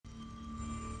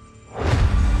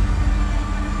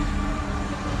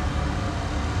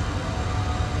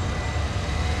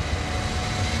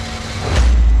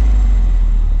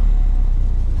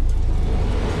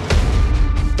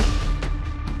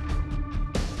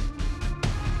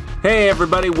Hey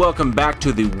everybody, welcome back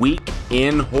to the Week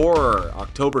in Horror,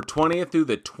 October 20th through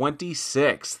the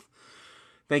 26th.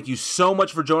 Thank you so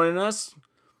much for joining us.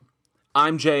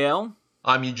 I'm JL.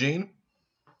 I'm Eugene.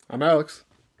 I'm Alex.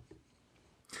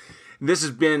 This has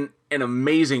been an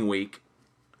amazing week.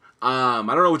 I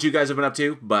don't know what you guys have been up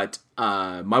to, but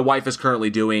my wife is currently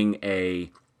doing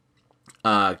a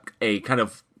kind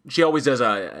of, she always does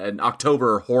an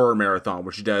October horror marathon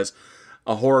where she does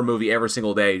a horror movie every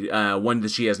single day, one that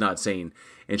she has not seen.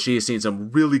 And she has seen some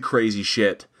really crazy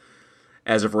shit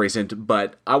as of recent,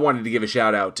 but I wanted to give a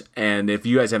shout out, and if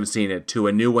you guys haven't seen it, to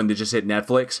a new one that just hit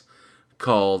Netflix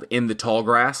called In the Tall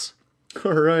Grass.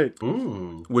 All right.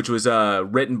 Ooh. Which was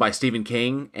written by Stephen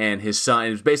King and his son. It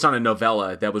was based on a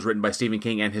novella that was written by Stephen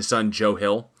King and his son Joe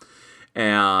Hill.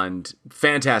 And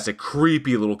fantastic,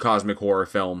 creepy little cosmic horror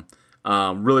film.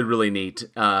 Really, really neat.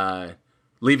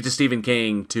 Leave it to Stephen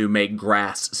King to make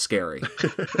grass scary.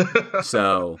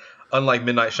 So, Unlike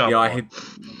Midnight Shyamalan.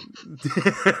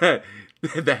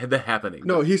 The happening.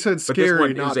 No, he said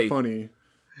scary, not funny.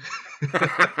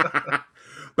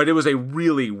 But it was a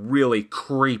really, really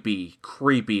creepy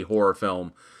horror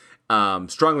film.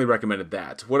 Strongly recommended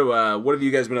that. What have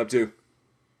you guys been up to?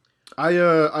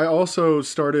 I also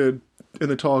started In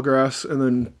the Tall Grass and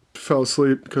then fell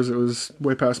asleep because it was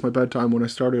way past my bedtime when I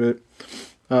started it.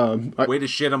 Way to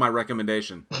shit on my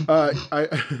recommendation. No.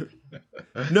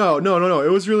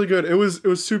 It was really good. It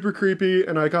was super creepy,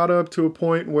 and I got up to a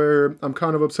point where I'm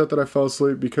kind of upset that I fell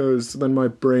asleep because then my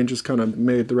brain just kind of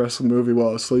made the rest of the movie while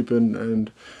I was sleeping, and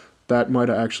that might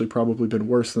have actually probably been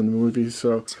worse than the movie.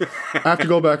 So I have to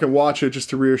go back and watch it just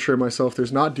to reassure myself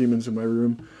there's not demons in my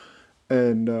room.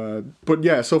 And but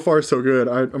yeah, so far so good.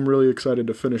 I'm really excited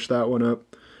to finish that one up.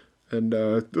 And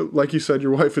like you said,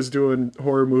 your wife is doing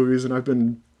horror movies, and I've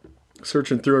been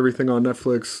searching through everything on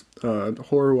Netflix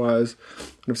horror-wise.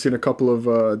 And I've seen a couple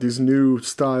of these new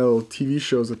style TV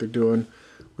shows that they're doing,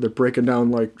 where they're breaking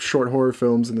down like short horror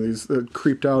films. And these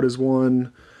Creeped Out is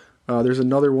one. There's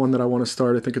another one that I want to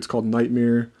start. I think it's called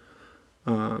Nightmare.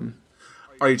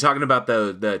 Are you talking about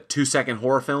the 2-second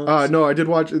horror films? No, I did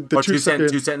watch the two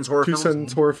sentence horror films. 2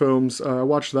 sentence horror films. I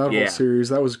watched that whole series.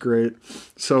 That was great.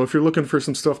 So if you're looking for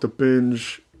some stuff to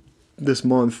binge this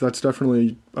month, that's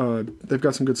definitely they've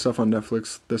got some good stuff on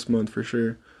Netflix this month for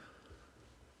sure.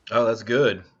 Oh, that's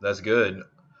good. That's good.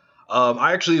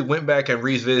 I actually went back and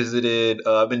revisited.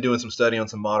 I've been doing some study on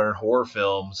some modern horror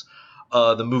films.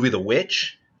 The movie The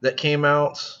Witch that came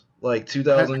out like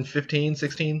 2015,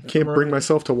 16. Can't bring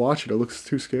myself to watch it. It looks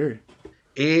too scary.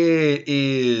 It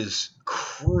is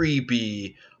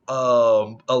creepy. A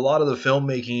lot of the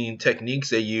filmmaking techniques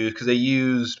they use, because they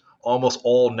used almost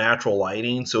all natural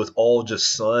lighting, so it's all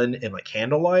just sun and like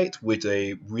candlelight with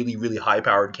a really, really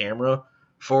high-powered camera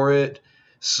for it.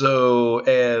 So,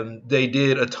 and they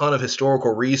did a ton of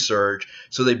historical research,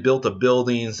 so they built the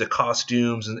buildings, the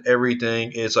costumes, and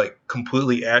everything is like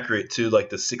completely accurate to like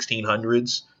the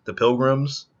 1600s, the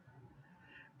Pilgrims.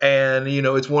 And, you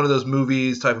know, it's one of those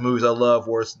type of movies I love,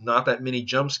 where it's not that many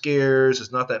jump scares,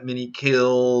 it's not that many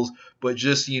kills, but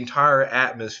just the entire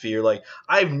atmosphere. Like,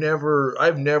 I've never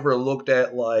looked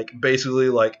at like basically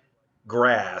like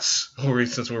grass,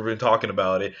 since we've been talking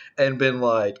about it, and been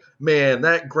like, man,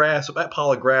 that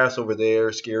pile of grass over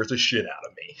there scares the shit out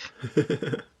of me.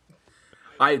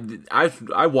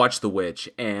 I watched The Witch,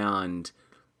 and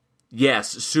yes,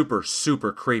 super,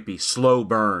 super creepy, slow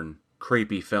burn,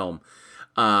 creepy film.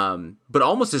 But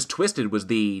almost as twisted was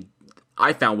the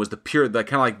kind of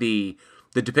like the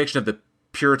depiction of the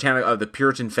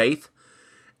Puritan faith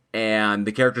and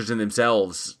the characters in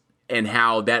themselves, and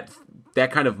how that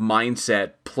kind of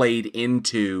mindset played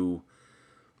into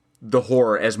the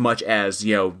horror as much as,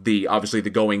 you know, the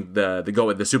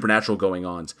supernatural going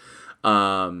ons.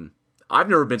 I've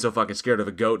never been so fucking scared of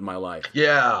a goat in my life.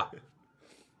 Yeah.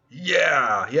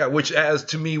 Which adds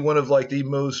to me one of like the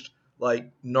most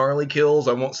like gnarly kills.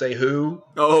 I won't say who.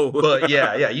 Oh, but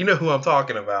yeah, you know who I'm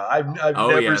talking about. I've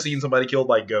never seen somebody killed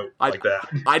by a goat like that.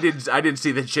 I didn't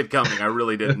see that shit coming. I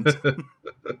really didn't.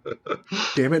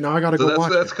 Damn it! Now I gotta go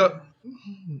watch it.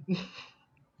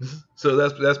 So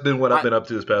that's been what I've been up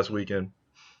to this past weekend.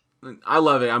 I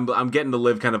love it. I'm getting to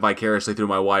live kind of vicariously through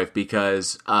my wife,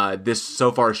 because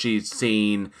so far she's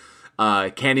seen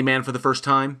Candyman for the first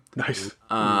time. Nice.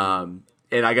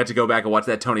 And I got to go back and watch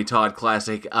that Tony Todd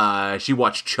classic. She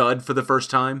watched Chud for the first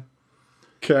time.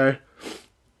 Okay.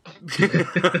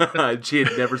 She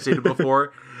had never seen it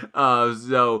before.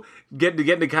 So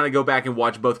getting to kind of go back and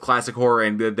watch both classic horror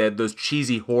and those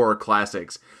cheesy horror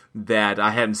classics that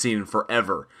I hadn't seen in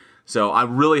forever. So I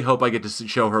really hope I get to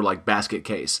show her like Basket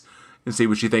Case, and see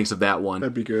what she thinks of that one.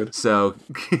 That'd be good. So,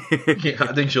 Yeah,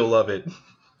 I think she'll love it.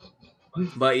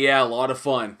 but yeah, a lot of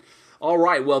fun. All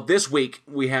right, well, this week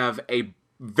we have a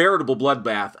veritable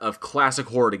bloodbath of classic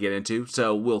horror to get into,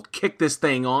 so we'll kick this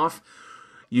thing off.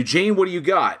 Eugene, what do you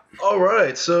got? All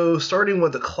right, so starting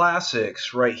with the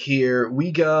classics right here,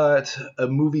 we got a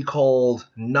movie called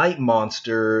Night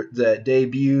Monster that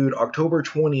debuted October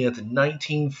 20th,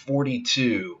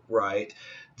 1942, right?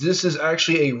 This is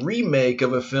actually a remake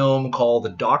of a film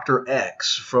called Dr.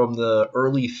 X from the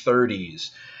early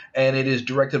 30s, and it is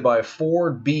directed by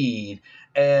Ford Bede,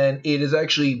 and it is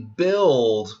actually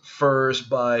billed first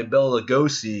by Bela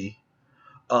Lugosi,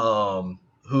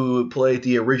 who played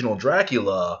the original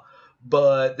Dracula,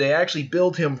 but they actually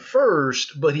billed him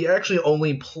first, but he actually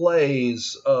only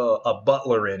plays a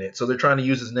butler in it, so they're trying to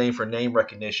use his name for name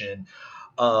recognition.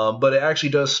 But it actually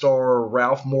does star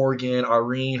Ralph Morgan,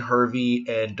 Irene Hervey,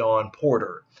 and Dawn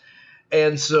Porter.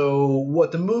 And so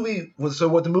what the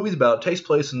movie's about takes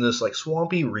place in this like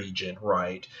swampy region,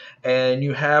 right? And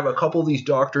you have a couple of these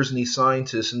doctors and these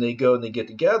scientists, and they go and they get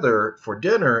together for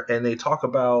dinner, and they talk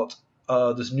about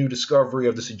this new discovery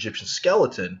of this Egyptian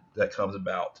skeleton that comes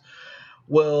about.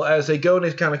 Well, as they go and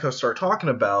they kind of start talking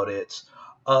about it,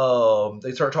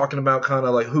 they start talking about kind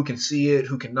of like who can see it,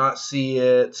 who cannot see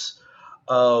it.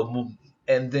 And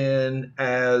then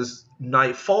as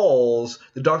night falls,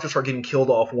 the doctors start getting killed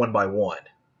off one by one.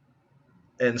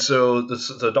 And so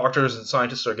the doctors and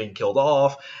scientists are getting killed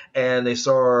off, and they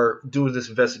start doing this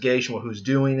investigation with who's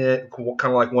doing it, kind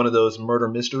of like one of those murder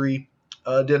mystery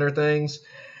dinner things.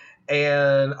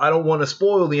 And I don't want to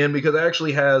spoil the end because it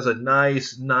actually has a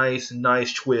nice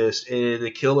twist. And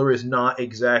the killer is not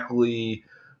exactly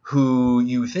who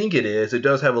you think it is. It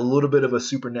does have a little bit of a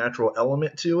supernatural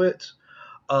element to it.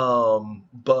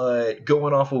 But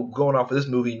going off of this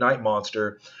movie, Night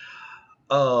Monster,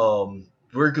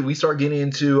 we start getting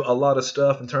into a lot of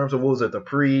stuff in terms of what was it, the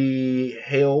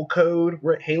pre-Hale Code,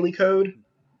 Haley Code.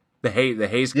 The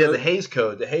Hays Code? Yeah, the Hays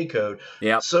Code, the Hay Code.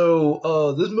 Yeah.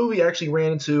 So this movie actually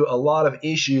ran into a lot of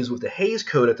issues with the Hays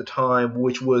Code at the time,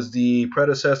 which was the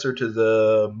predecessor to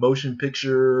the Motion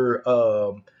Picture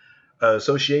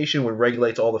Association, which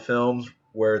regulates all the films,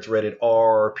 where it's rated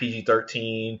R,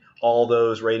 PG-13, all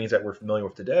those ratings that we're familiar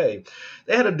with today.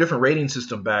 They had a different rating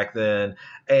system back then,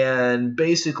 and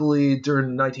basically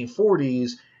during the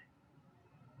 1940s,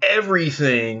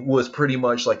 everything was pretty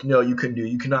much like, no, you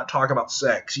cannot talk about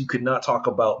sex, you could not talk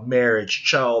about marriage,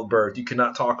 childbirth, you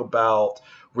cannot talk about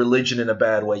religion in a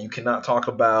bad way, you cannot talk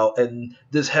about, and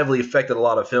this heavily affected a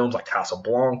lot of films like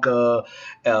Casablanca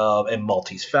and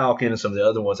Maltese Falcon and some of the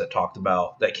other ones that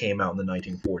came out in the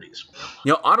 1940s.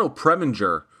 Otto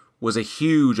Preminger was a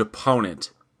huge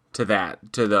opponent to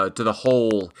that, to the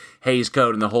whole Hays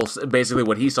Code and the whole, basically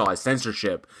what he saw as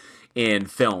censorship in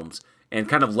films, and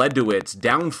kind of led to its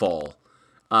downfall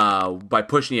by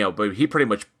pushing, but he pretty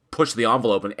much pushed the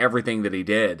envelope in everything that he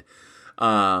did.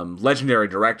 Legendary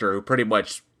director who pretty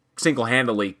much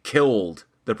single-handedly killed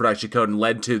the production code and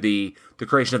led to the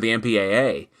creation of the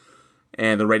MPAA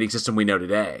and the rating system we know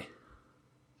today.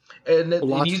 And a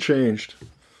lot's changed.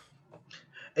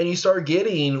 And you start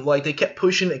getting, like, they kept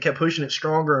pushing it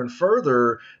stronger and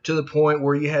further to the point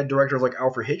where you had directors like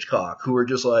Alfred Hitchcock who were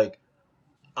just like,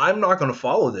 I'm not going to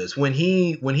follow this. When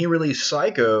he released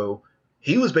Psycho,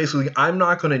 he was basically, I'm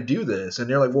not going to do this. And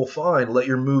they're like, well, fine, let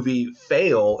your movie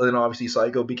fail. And then obviously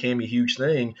Psycho became a huge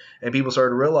thing, and people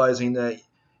started realizing that,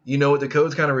 the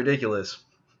code's kind of ridiculous.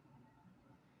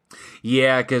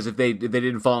 Yeah, because if they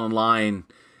didn't fall in line,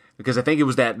 because I think it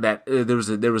was that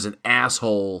there was an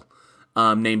asshole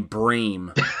named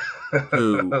Bream,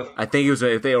 who I think it was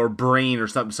or Breen or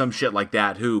some shit like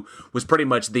that, who was pretty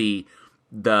much it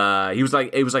was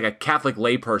like a Catholic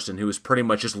layperson who was pretty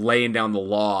much just laying down the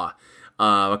law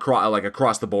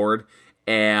across the board,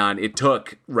 and it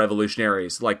took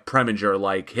revolutionaries like Preminger,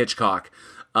 like Hitchcock,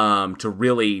 to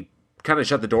really kind of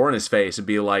shut the door in his face and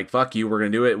be like, "Fuck you, we're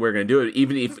gonna do it,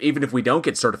 even if we don't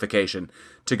get certification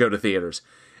to go to theaters."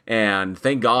 And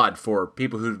thank God for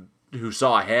people who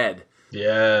saw ahead.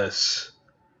 Yes.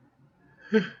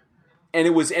 And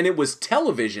it was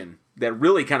television that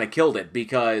really kind of killed it,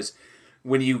 because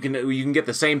when you can get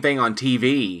the same thing on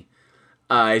TV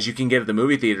as you can get at the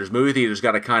movie theaters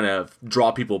got to kind of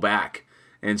draw people back.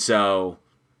 And so,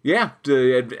 yeah,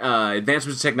 the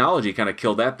advancements in technology kind of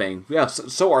killed that thing. Yeah,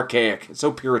 so archaic,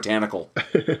 so puritanical.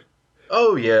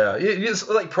 Oh, yeah. It's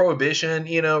like Prohibition,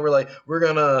 we're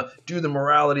going to do the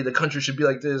morality. The country should be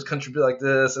like this, country should be like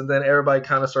this. And then everybody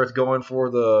kind of starts going for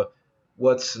the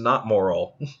what's not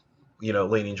moral,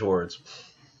 leaning towards.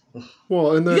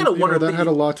 Well, and then You gotta wonder that had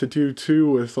a lot to do too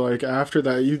with like after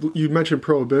that you mentioned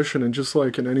prohibition, and just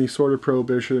like in any sort of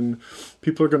prohibition,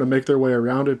 people are going to make their way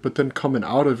around it, but then coming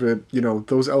out of it,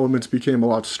 those elements became a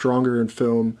lot stronger in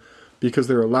film because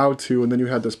they're allowed to, and then you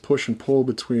had this push and pull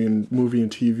between movie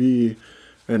and TV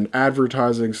and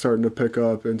advertising starting to pick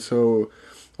up, and so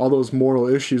all those moral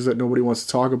issues that nobody wants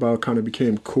to talk about kind of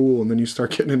became cool, and then you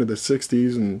start getting into the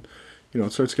 60s, and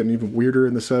it starts getting even weirder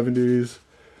in the 70s.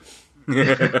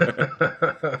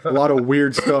 A lot of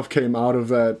weird stuff came out of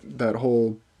that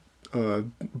whole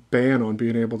ban on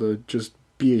being able to just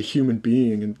be a human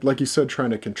being, and like you said, trying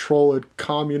to control it.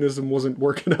 Communism wasn't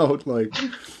working out. Like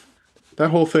that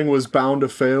whole thing was bound to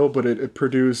fail, but it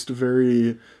produced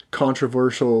very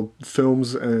controversial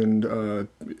films and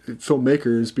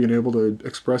filmmakers being able to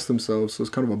express themselves. So it's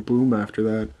kind of a boom after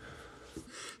that.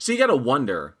 So you got to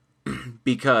wonder,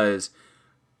 because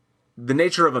the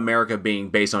nature of America being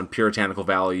based on puritanical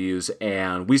values,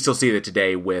 and we still see that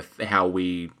today with how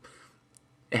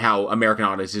American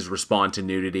audiences respond to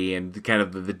nudity and kind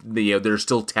of there's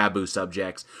still taboo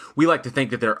subjects. We like to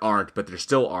think that there aren't, but there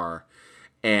still are,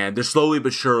 and they're slowly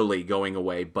but surely going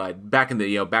away. But back in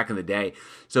the day,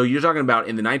 so you're talking about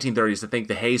in the 1930s, I think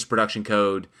the Hays Production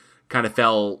Code kind of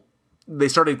fell. They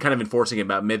started kind of enforcing it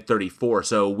about mid 34.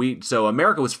 So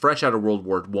America was fresh out of World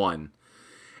War I,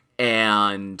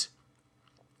 and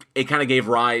it kind of gave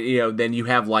rise, then you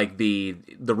have like the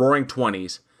Roaring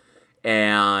Twenties,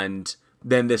 and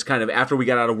then this kind of, after we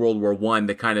got out of World War I,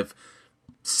 the kind of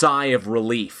sigh of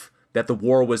relief that the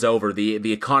war was over,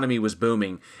 the economy was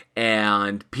booming,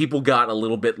 and people got a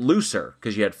little bit looser,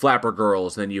 because you had flapper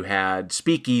girls, then you had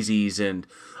speakeasies, and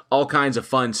all kinds of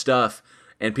fun stuff,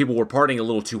 and people were partying a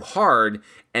little too hard,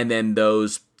 and then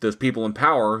those people in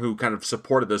power who kind of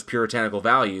supported those puritanical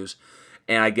values,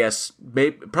 and I guess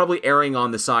probably erring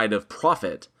on the side of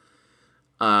profit,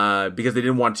 because they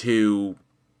didn't want to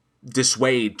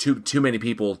dissuade too many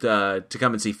people to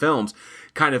come and see films,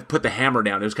 kind of put the hammer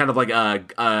down. It was kind of like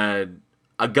a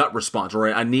gut response, or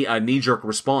a knee-jerk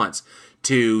response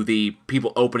to the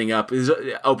people opening up in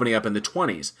the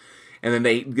 20s. And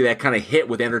then that kind of hit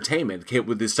with entertainment, hit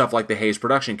with this stuff like the Hays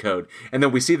Production Code, and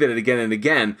then we see that again and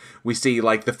again. We see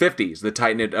like the 50s, the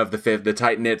tight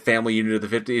knit family unit of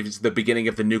the 50s, the beginning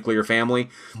of the nuclear family,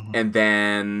 and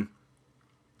then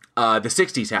the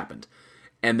 60s happened,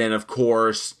 and then of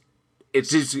course it's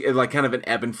just like kind of an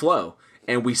ebb and flow,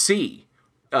 and we see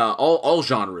all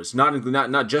genres,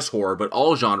 not just horror, but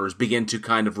all genres begin to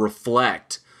kind of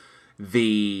reflect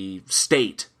the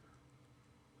state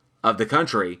of the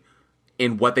country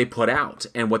in what they put out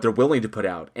and what they're willing to put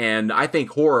out. And I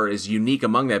think horror is unique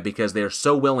among that, because they're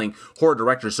so willing, horror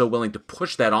directors are so willing to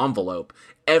push that envelope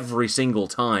every single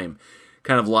time.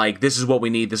 Kind of like, this is what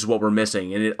we need, this is what we're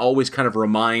missing. And it always kind of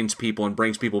reminds people and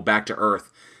brings people back to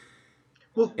earth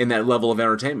in that level of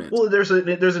entertainment. Well, there's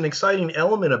an exciting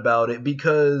element about it,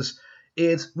 because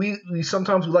we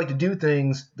sometimes we like to do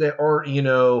things that aren't,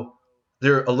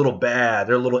 they're a little bad,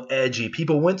 they're a little edgy.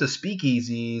 People went to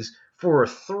speakeasies for a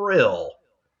thrill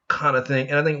kind of thing.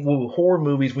 And I think with horror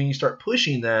movies, when you start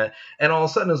pushing that, and all of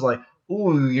a sudden it's like,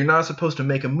 ooh, you're not supposed to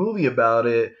make a movie about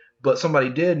it, but somebody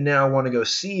did now want to go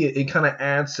see it, it kind of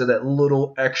adds to that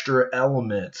little extra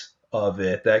element of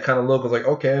it. That kind of look is like,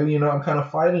 okay, I'm kind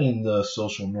of fighting the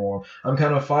social norm. I'm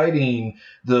kind of fighting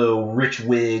the rich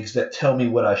wigs that tell me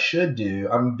what I should do.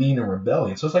 I'm being a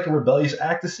rebellion. So it's like a rebellious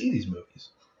act to see these movies.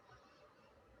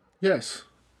 Yes.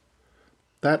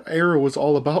 That era was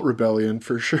all about rebellion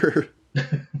for sure.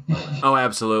 Oh,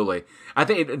 absolutely. I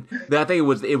think it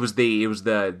was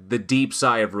the deep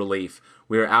sigh of relief.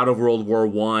 We were out of World War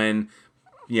I.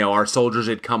 Our soldiers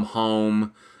had come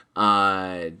home.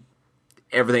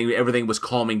 Everything was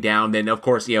calming down. Then, of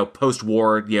course,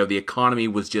 post-war, the economy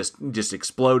was just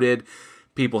exploded.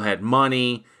 People had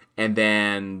money, and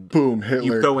then boom, Hitler.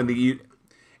 You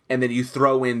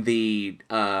throw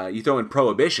in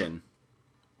prohibition.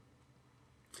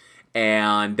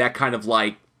 And that kind of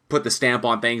like put the stamp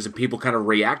on things, and people kind of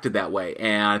reacted that way.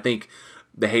 And I think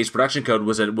the Hays Production Code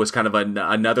was kind of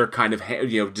another kind of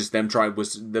just them trying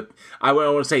I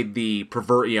want to say the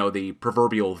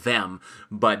proverbial them,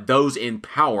 but those in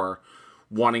power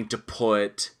wanting to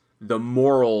put the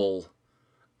moral.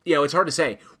 It's hard to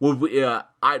say. Well,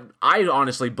 I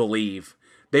honestly believe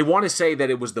they want to say that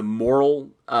it was the moral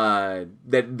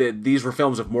that these were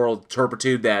films of moral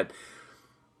turpitude, that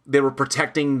they were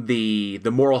protecting the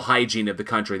moral hygiene of the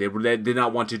country. They did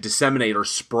not want to disseminate or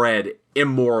spread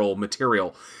immoral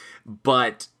material.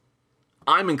 But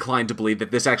I'm inclined to believe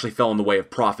that this actually fell in the way of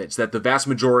profits, that the vast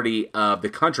majority of the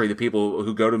country, the people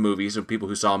who go to movies and people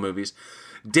who saw movies,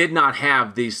 did not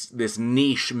have this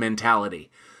niche mentality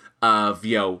of,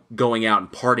 going out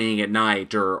and partying at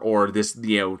night or this,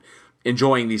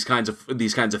 enjoying these kinds of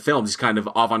films, these kind of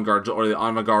avant-garde or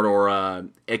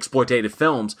exploitative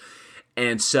films.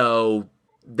 And so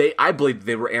I believe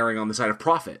they were erring on the side of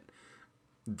profit,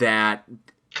 that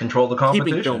control the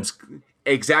competition.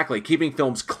 Keeping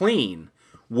films clean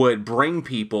would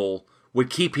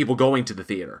keep people going to the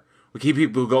theater, would keep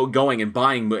people going and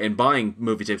buying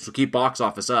movie tickets, would keep box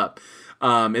office up,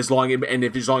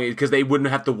 because they wouldn't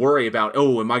have to worry about,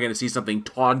 am I going to see something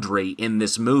tawdry in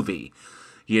this movie?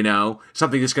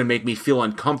 Something that's going to make me feel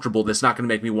uncomfortable, that's not going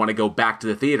to make me want to go back to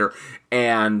the theater.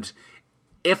 And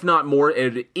if not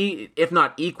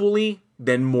equally,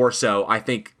 then more so, I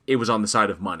think it was on the side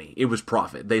of money. It was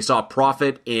profit. They saw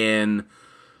profit in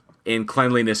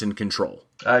cleanliness and control.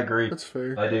 I agree. That's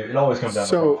fair. I do. It always comes down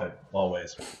to profit.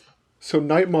 Always. So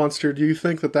Night Monster, do you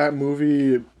think that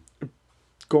movie,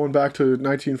 going back to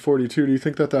 1942, do you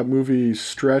think that movie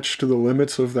stretched to the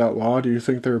limits of that law? Do you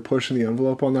think they were pushing the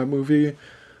envelope on that movie?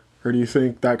 Or do you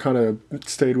think that kind of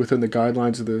stayed within the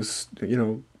guidelines of this,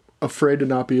 afraid to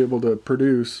not be able to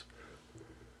produce?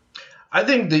 I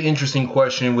think the interesting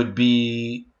question would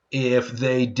be, if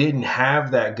they didn't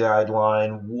have that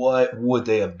guideline, what would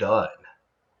they have done?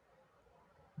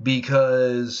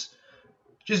 Because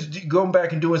just going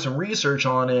back and doing some research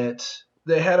on it,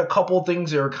 they had a couple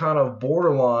things that were kind of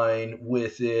borderline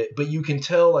with it, but you can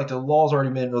tell like the rules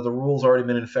already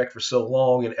been in effect for so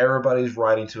long, and everybody's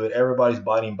writing to it, everybody's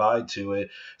biting by to it.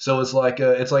 So it's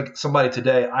like somebody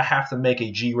today, I have to make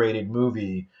a G-rated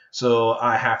movie, so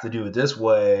I have to do it this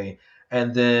way.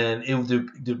 And then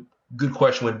the good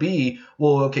question would be,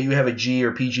 well, okay, you have a G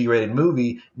or PG rated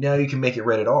movie, now you can make it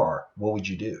rated R. What would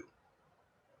you do?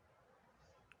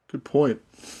 Good point.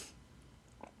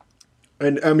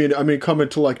 And I mean, coming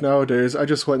to like nowadays, I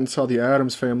just went and saw The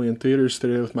Addams Family in theaters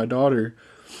today with my daughter,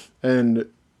 and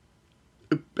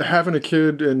having a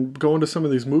kid and going to some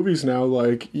of these movies now,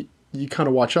 like you kind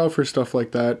of watch out for stuff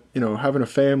like that, having a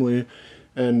family,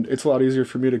 and it's a lot easier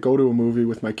for me to go to a movie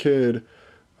with my kid.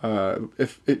 Now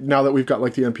that we've got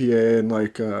like the MPA and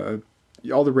like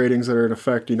all the ratings that are in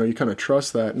effect, you kind of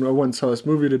trust that. And I went and saw this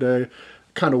movie today,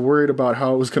 kind of worried about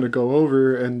how it was going to go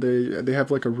over, and they have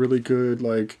like a really good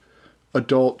like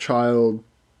adult child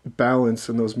balance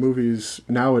in those movies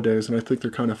nowadays, and I think they're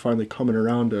kind of finally coming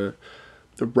around to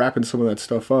wrapping some of that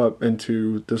stuff up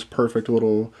into this perfect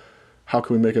little, how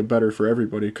can we make it better for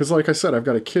everybody? Because like I said, I've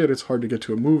got a kid, it's hard to get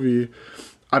to a movie.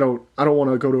 I don't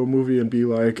want to go to a movie and be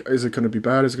like, is it going to be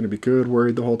bad? Is it going to be good?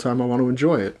 Worried the whole time. I want to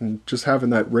enjoy it. And just having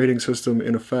that rating system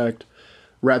in effect,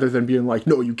 rather than being like,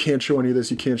 no, you can't show any of this,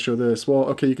 you can't show this. Well,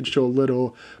 okay, you can show a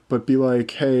little, but be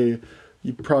like, hey,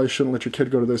 you probably shouldn't let your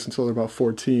kid go to this until they're about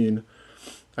 14.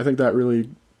 I think that really,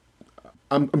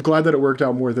 I'm glad that it worked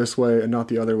out more this way and not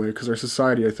the other way, because our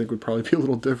society, I think, would probably be a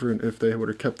little different if they would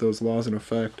have kept those laws in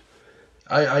effect.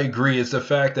 I agree. It's the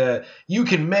fact that you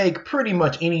can make pretty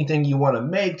much anything you want to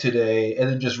make today, and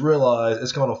then just realize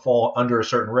it's going to fall under a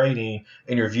certain rating,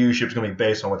 and your viewership is going to be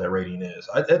based on what that rating is.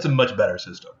 That's a much better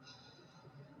system.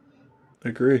 I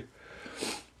agree.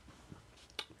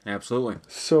 Absolutely.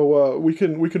 So we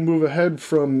can move ahead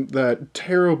from that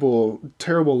terrible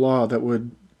law that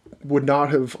would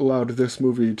not have allowed this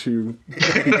movie to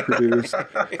be produced.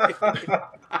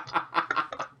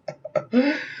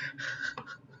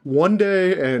 One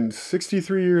day and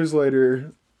 63 years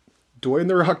later, Dwayne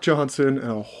 "The Rock" Johnson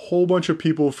and a whole bunch of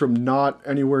people from not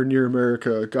anywhere near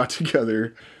America got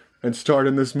together and starred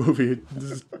in this movie.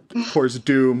 This is, of course,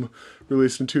 Doom,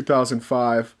 released in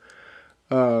 2005.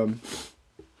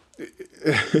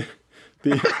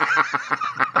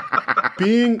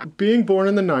 Being born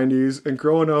in the 90s and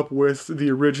growing up with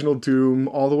the original Doom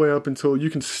all the way up until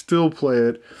you can still play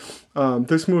it.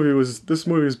 This movie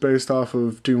is based off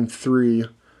of Doom 3.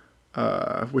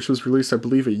 Which was released, I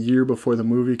believe, a year before the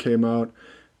movie came out.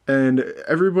 And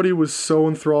everybody was so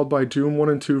enthralled by Doom 1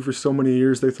 and 2 for so many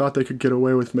years, they thought they could get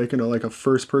away with making a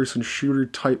first-person shooter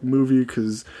type movie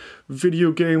because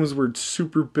video games were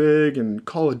super big and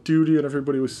Call of Duty and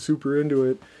everybody was super into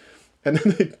it. And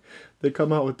then they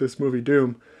come out with this movie,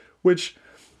 Doom, which,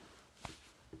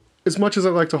 as much as I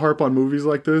like to harp on movies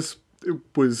like this, it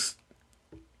was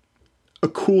a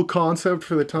cool concept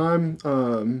for the time.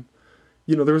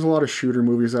 There was a lot of shooter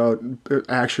movies out,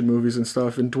 action movies and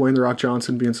stuff, and Dwayne "The Rock"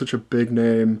 Johnson being such a big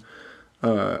name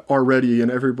already in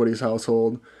everybody's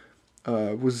household,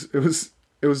 it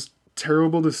was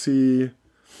terrible to see.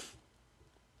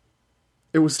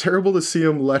 It was terrible to see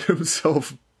him let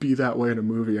himself be that way in a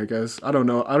movie. I guess I don't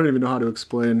know. I don't even know how to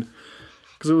explain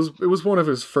because it was one of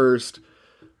his first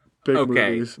big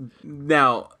movies.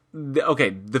 Now,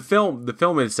 the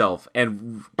film itself,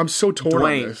 and I'm so torn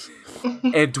on this.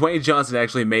 And Dwayne Johnson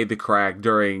actually made the crack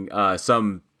during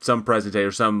some presentation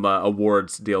or some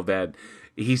awards deal that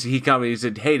he commented. He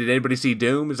said, "Hey, did anybody see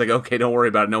Doom?" He's like, "Okay, don't worry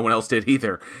about it. No one else did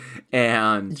either."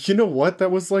 And you know what?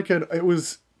 That was like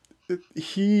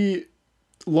he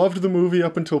loved the movie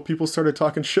up until people started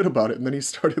talking shit about it, and then he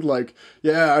started like,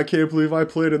 "Yeah, I can't believe I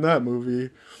played in that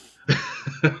movie."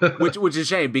 which is a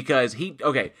shame because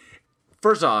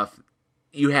first off,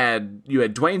 you had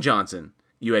Dwayne Johnson,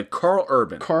 you had Carl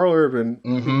Urban,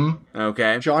 Mm-hmm.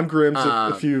 okay, John Grimm.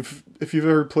 If you've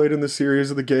ever played in the series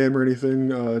of the game or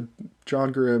anything,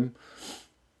 John Grimm,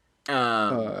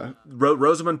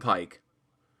 Rosamund Pike.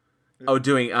 Oh,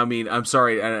 I'm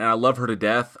sorry, and I love her to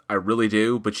death. I really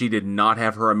do, but she did not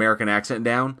have her American accent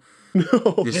down.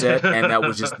 No, and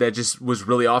that just was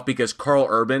really off because Carl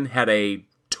Urban had a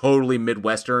totally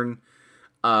Midwestern.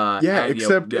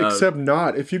 Except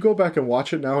not. If you go back and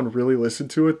watch it now and really listen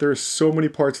to it, there's so many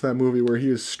parts of that movie where he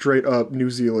is straight up New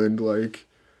Zealand, like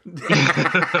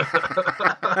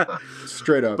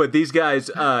straight up. But these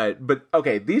guys,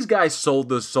 these guys sold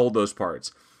those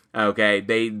parts. Okay,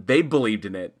 they believed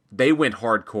in it. They went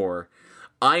hardcore.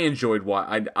 I enjoyed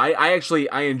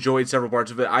I enjoyed several parts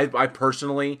of it. I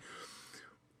personally,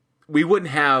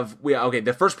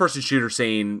 the first person shooter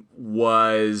scene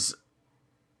was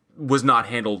not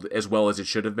handled as well as it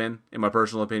should have been, in my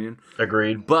personal opinion.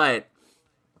 Agreed. But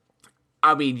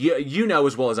I mean, you know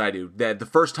as well as I do that the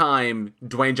first time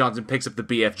Dwayne Johnson picks up the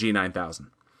BFG 9000,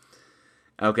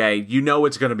 okay, you know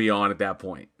it's going to be on at that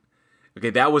point.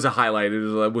 Okay, that was a highlight.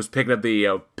 It was picking up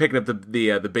the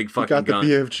big fucking got the gun.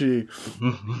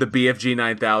 BFG. The BFG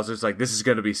 9000. It's like, this is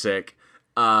going to be sick.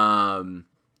 We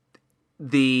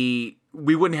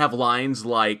wouldn't have lines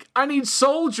like, "I need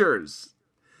soldiers,"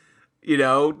 you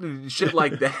know, shit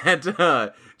like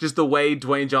that. Just the way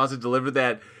Dwayne Johnson delivered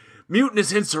that.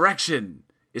 "Mutinous insurrection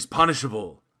is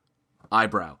punishable,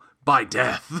 eyebrow, by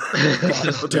death."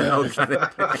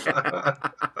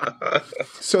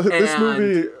 So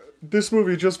this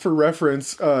movie, just for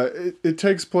reference, it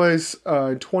takes place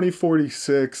in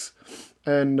 2046,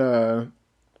 and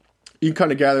you can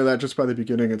kind of gather that just by the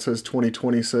beginning. It says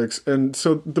 2026, and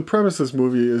so the premise of this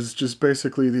movie is just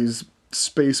basically these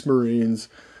space marines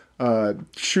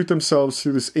shoot themselves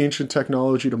through this ancient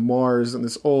technology to Mars, and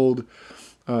this old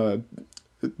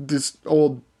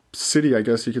city, I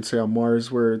guess you could say, on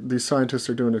Mars, where these scientists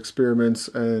are doing experiments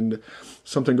and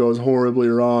something goes horribly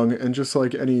wrong. And just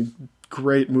like any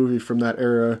great movie from that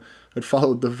era, it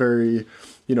followed the very,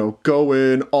 go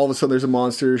in, all of a sudden there's a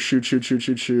monster, shoot,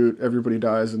 everybody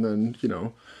dies, and then,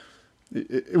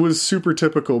 it was super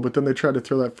typical. But then they tried to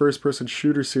throw that first person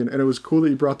shooter scene, and it was cool that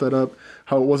you brought that up,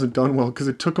 how it wasn't done well, because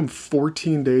it took them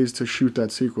 14 days to shoot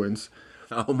that sequence.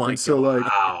 Oh my God. So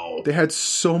Wow. they had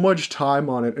so much time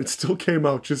on it, and it still came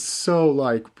out just so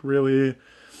really,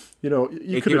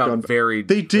 you could have done very.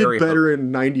 They did very better in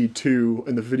 '92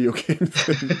 in the video game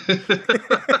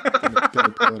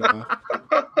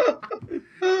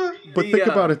But think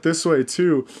about it this way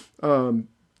too.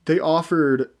 They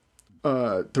offered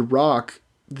The Rock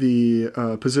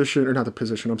the position, or not the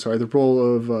position, I'm sorry, the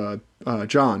role of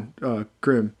John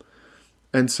Grimm.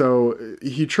 And so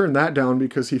he turned that down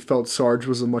because he felt Sarge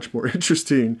was a much more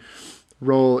interesting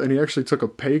role, and he actually took a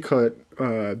pay cut.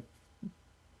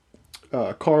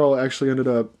 Carl actually ended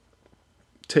up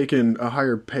taking a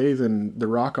higher pay than The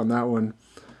Rock on that one.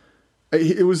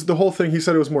 It was the whole thing. He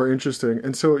said it was more interesting.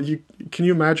 And so can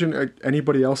you imagine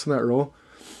anybody else in that role?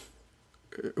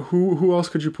 Who else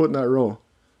could you put in that role?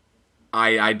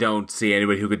 I don't see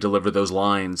anybody who could deliver those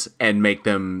lines and make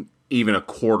them even a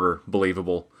quarter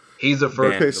believable. He's the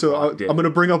first. Okay, so I'm going to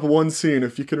bring up one scene,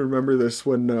 if you can remember this,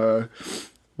 when The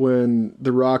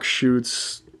Rock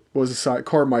shoots,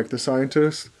 Carmack, the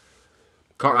scientist?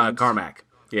 Carmack.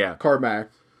 Yeah. Carmack.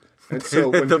 And so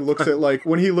when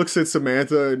he looks at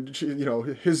Samantha, and she,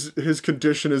 his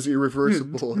condition is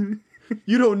irreversible.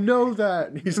 You don't know that.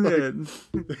 And he's like,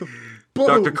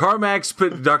 Dr. Carmack's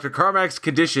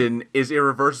condition is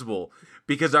irreversible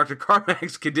because Dr.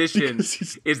 Carmack's condition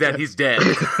is that he's dead.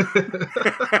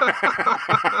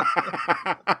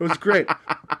 It was great.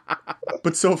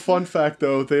 But so, fun fact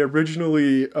though, they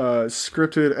originally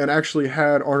scripted and actually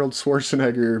had Arnold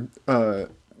Schwarzenegger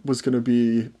was going to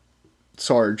be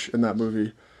Sarge in that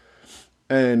movie.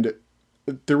 And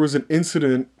there was an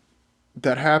incident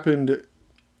that happened.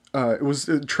 It was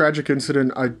a tragic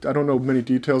incident. I don't know many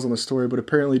details on the story, but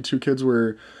apparently 2 kids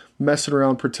were messing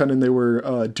around pretending they were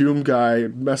a Doom guy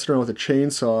messing around with a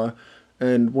chainsaw,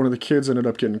 and one of the kids ended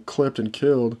up getting clipped and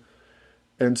killed.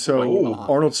 And so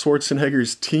Arnold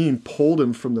Schwarzenegger's team pulled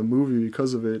him from the movie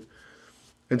because of it.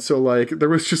 And so, like, there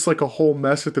was just, like, a whole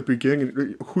mess at the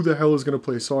beginning. Who the hell is going to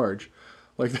play Sarge?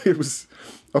 Like, it was,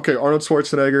 okay, Arnold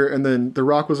Schwarzenegger, and then The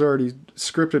Rock was already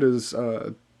scripted as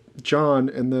John,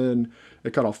 and then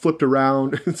it got all flipped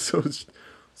around. And so it's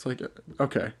like,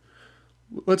 okay,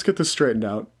 let's get this straightened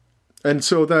out. And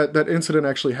so that incident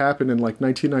actually happened in, like,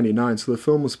 1999. So the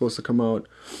film was supposed to come out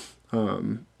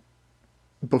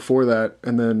before that.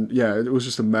 And then, yeah, it was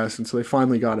just a mess. And so they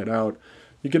finally got it out.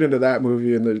 You get into that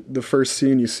movie, and the first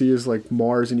scene you see is, like,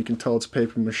 Mars, and you can tell it's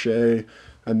paper mache.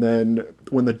 And then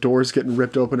when the door's getting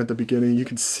ripped open at the beginning, you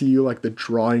can see, like, the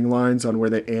drawing lines on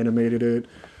where they animated it.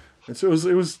 And so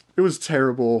it was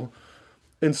terrible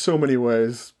in so many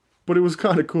ways, but it was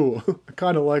kind of cool. I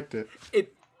kind of liked it.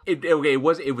 It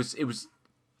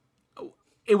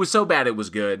was so bad it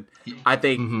was good. I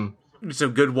think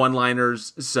some good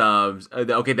one-liners.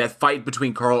 That fight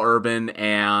between Carl Urban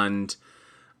and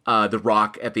The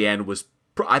Rock at the end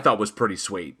I thought was pretty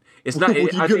sweet. It's not.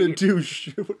 What are you gonna do?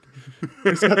 He's got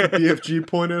the BFG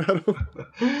pointed at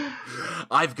him.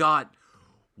 I've got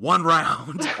 1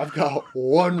 round. I've got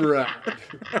 1 round.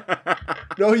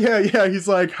 No, yeah. He's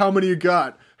like, how many you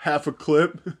got? Half a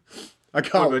clip. I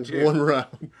got 1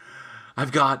 round.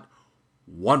 I've got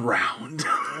 1 round.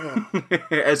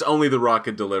 As only The Rock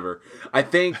could deliver. I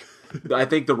think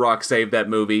The Rock saved that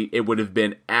movie. It would have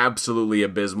been absolutely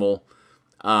abysmal.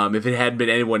 If it hadn't been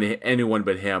anyone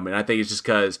but him. And I think it's just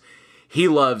because he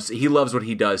loves what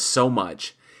he does so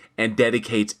much and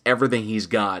dedicates everything he's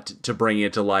got to bring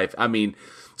it to life. I mean,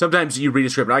 sometimes you read a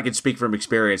script, and I can speak from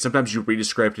experience, sometimes you read a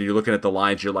script and you're looking at the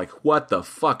lines, you're like, what the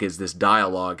fuck is this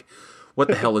dialogue? What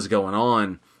the hell is going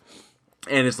on?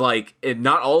 And it's like,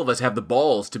 not all of us have the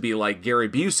balls to be like Gary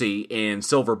Busey in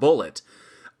Silver Bullet.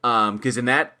 Because in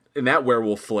that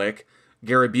werewolf flick,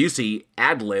 Gary Busey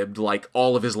ad-libbed like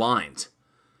all of his lines.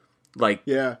 Like,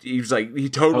 yeah, he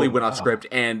totally went off script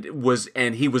and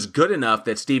he was good enough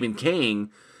that Stephen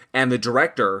King and the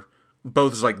director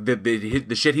both was like,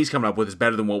 the shit he's coming up with is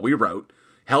better than what we wrote.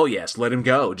 Hell yes, let him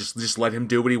go. Just let him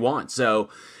do what he wants. So,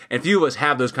 and few of us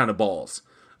have those kind of balls.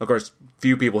 Of course,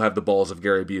 few people have the balls of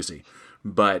Gary Busey.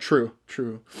 But true.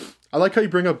 I like how you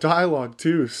bring up dialogue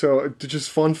too. So, just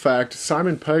fun fact: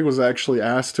 Simon Pegg was actually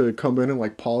asked to come in and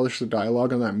like polish the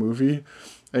dialogue on that movie,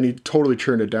 and he totally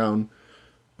turned it down.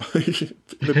 The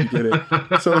beginning.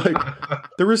 So like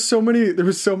there was so many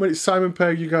Simon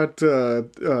Pegg, you got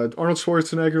Arnold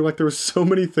Schwarzenegger, like there was so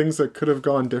many things that could have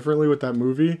gone differently with that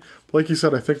movie. But like you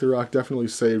said, I think The Rock definitely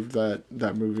saved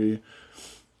that movie.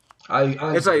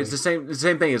 It's the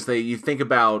same thing as you think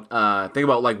about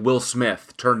like Will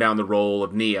Smith turned down the role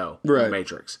of Neo in The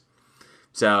Matrix.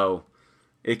 So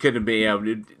it couldn't be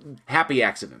happy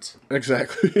accidents.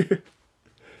 Exactly.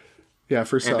 Yeah,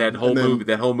 for some. And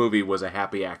that whole movie was a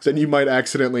happy accident. Then you might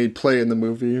accidentally play in the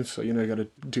movie, so you got to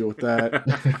deal with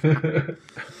that.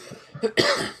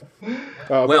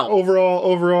 But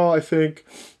overall, I think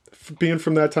being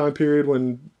from that time period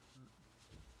when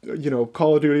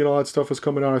Call of Duty and all that stuff was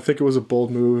coming out, I think it was a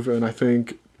bold move, and I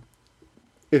think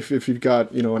if you've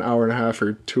got an hour and a half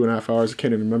or 2.5 hours, I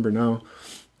can't even remember now.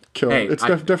 It's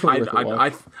definitely worth a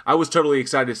watch. I was totally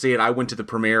excited to see it. I went to the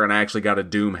premiere and I actually got a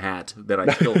Doom hat that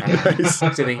I still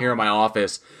have sitting here in my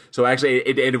office. So actually,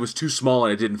 it was too small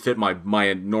and it didn't fit my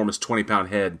enormous 20-pound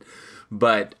head.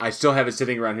 But I still have it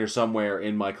sitting around here somewhere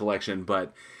in my collection.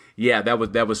 But yeah, that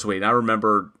was sweet. I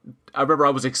remember I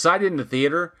was excited in the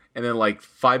theater, and then like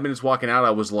 5 minutes walking out,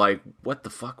 I was like, "What the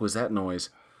fuck was that noise?"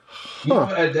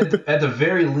 At the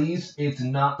very least, it's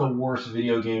not the worst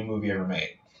video game movie ever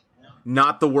made.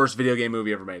 Not the worst video game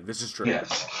movie ever made. This is true.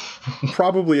 Yes.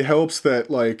 Probably helps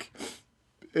that, like,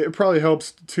 it probably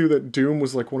helps, too, that Doom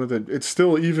was, like, it's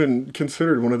still even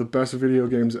considered one of the best video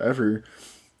games ever.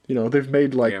 They've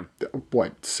made, like,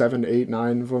 7, 8,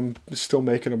 9 of them, still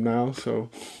making them now,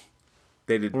 so.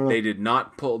 They did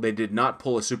not pull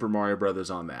a Super Mario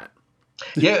Brothers on that.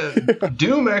 Yeah,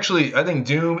 Doom actually, I think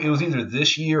Doom, it was either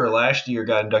this year or last year,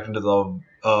 got inducted into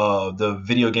the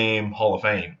Video Game Hall of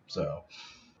Fame, so.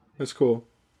 That's cool.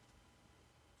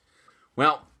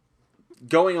 Well,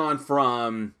 going on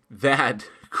from that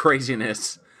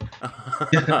craziness,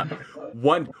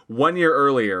 one year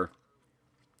earlier,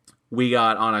 we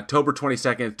got on October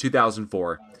 22nd,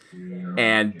 2004,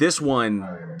 and this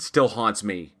one still haunts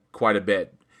me quite a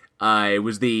bit. It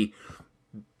was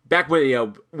back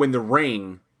when The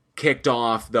Ring kicked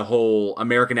off the whole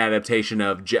American adaptation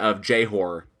of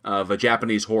J-horror, of a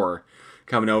Japanese horror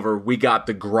coming over. We got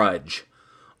The Grudge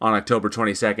on October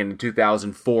 22nd,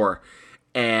 2004.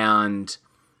 And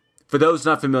for those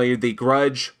not familiar, The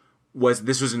Grudge was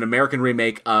an American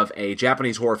remake of a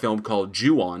Japanese horror film called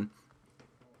Ju-On.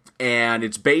 And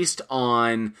it's based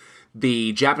on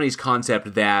the Japanese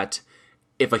concept that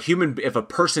if a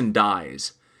person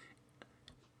dies,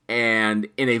 and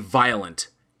in a violent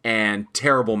and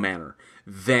terrible manner,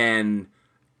 then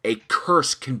a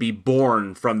curse can be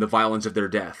born from the violence of their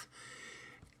death.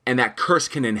 And that curse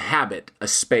can inhabit a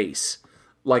space,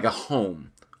 like a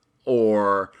home,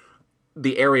 or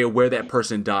the area where that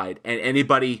person died. And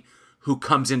anybody who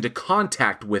comes into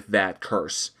contact with that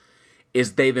curse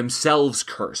is they themselves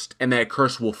cursed, and that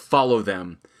curse will follow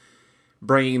them,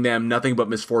 bringing them nothing but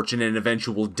misfortune and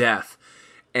eventual death.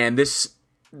 And this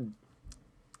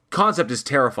concept is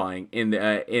terrifying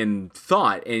in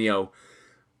thought, and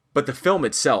but the film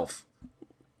itself,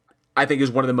 I think, is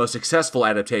one of the most successful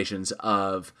adaptations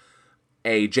of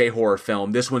a J-horror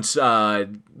film. This one's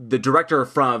the director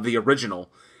from the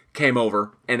original came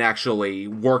over and actually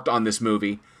worked on this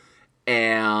movie,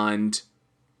 and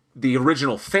the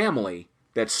original family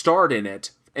that starred in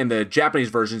it in the Japanese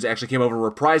versions actually came over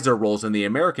and reprised their roles in the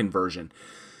American version.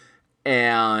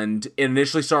 And it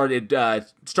initially started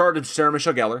Sarah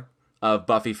Michelle Gellar of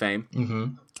Buffy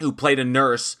fame, who played a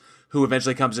nurse who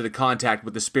eventually comes into contact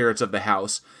with the spirits of the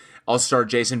house. Also starred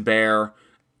Jason Behr,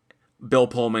 Bill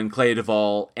Pullman, Clea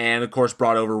Duvall, and of course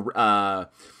brought over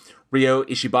Ryo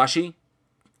Ishibashi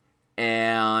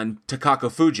and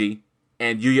Takako Fuji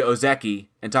and Yuya Ozeki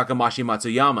and Takamashi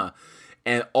Matsuyama,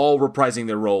 and all reprising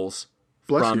their roles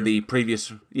the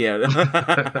previous,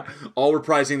 all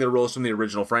reprising their roles from the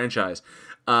original franchise.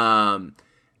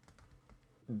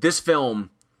 This film,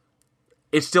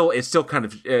 it's still kind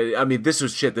of, this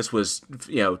was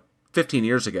 15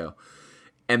 years ago,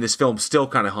 and this film still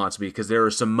kind of haunts me because there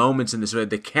are some moments in this,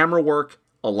 the camera work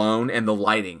alone and the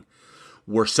lighting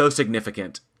were so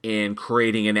significant in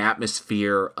creating an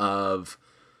atmosphere of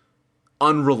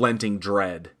unrelenting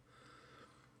dread,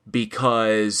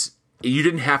 because you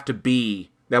didn't have to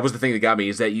be, that was the thing that got me,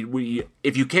 is that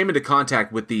if you came into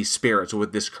contact with these spirits or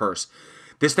with this curse,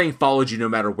 this thing followed you no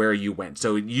matter where you went.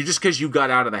 So just because you got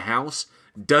out of the house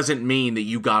doesn't mean that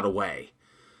you got away.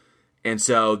 And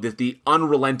so the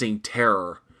unrelenting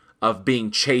terror of being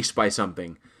chased by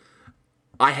something,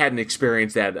 I hadn't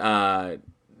experienced that. I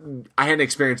hadn't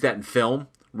experienced that in film,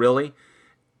 really.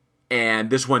 And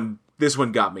this one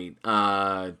got me.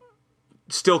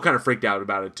 Still kind of freaked out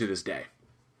about it to this day.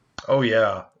 Oh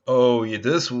yeah.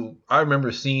 I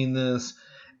remember seeing this,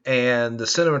 and the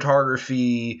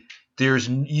cinematography.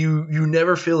 You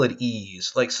never feel at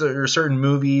ease. Like, so there are certain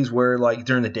movies where, like,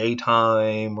 during the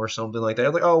daytime or something like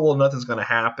that, like, oh well, nothing's gonna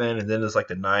happen, and then it's like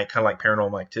the night, kind of like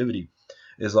Paranormal Activity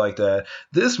is like that.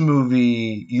 This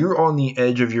movie, you're on the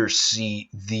edge of your seat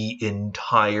the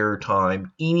entire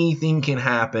time. Anything can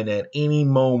happen at any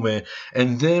moment,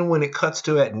 and then when it cuts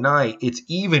to at night, it's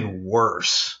even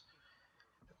worse,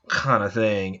 kind of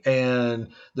thing. And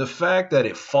the fact that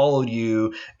it followed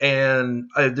you, and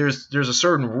there's a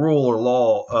certain rule or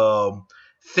law,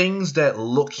 things that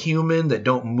look human that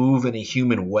don't move in a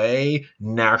human way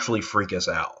naturally freak us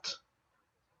out.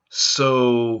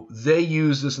 So they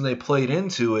used this and they played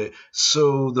into it.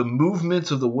 So the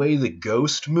movements of the way the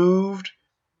ghost moved,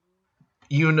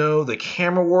 the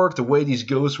camera work, the way these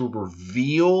ghosts were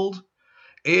revealed,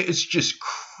 it's just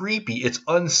creepy. It's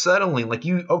unsettling. Like,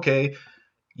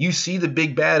 you see the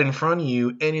big bad in front of you,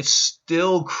 and it's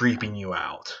still creeping you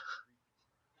out.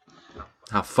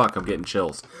 Oh, fuck, I'm getting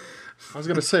chills. I was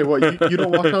going to say, what, you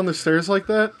don't walk down the stairs like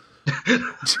that?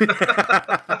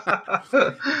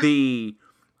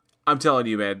 I'm telling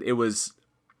you, man,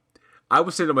 I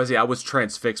was saying to myself, I was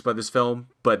transfixed by this film,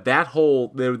 but that whole,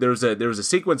 there was a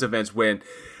sequence of events when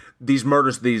these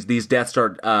murders, these deaths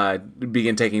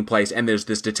begin taking place, and there's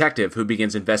this detective who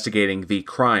begins investigating the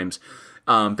crimes,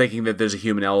 thinking that there's a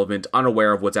human element,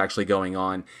 unaware of what's actually going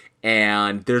on.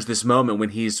 And there's this moment when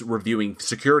he's reviewing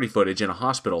security footage in a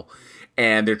hospital,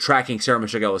 and they're tracking Sarah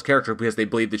Michelle Gellar's character because they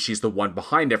believe that she's the one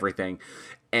behind everything.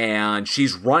 And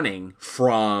she's running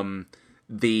from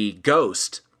the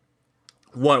ghost,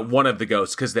 one of the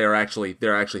ghosts, because there are actually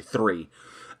three.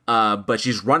 But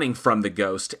she's running from the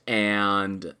ghost,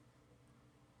 and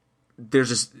there's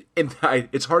this,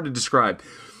 it's hard to describe.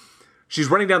 She's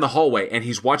running down the hallway, and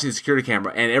he's watching the security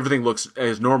camera, and everything looks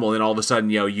as normal, and all of a sudden,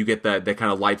 you get that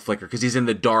kind of light flicker, because he's in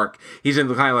the dark. He's in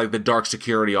the kind of like the dark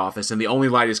security office, and the only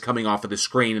light is coming off of the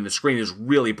screen, and the screen is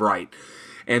really bright.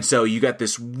 And so you got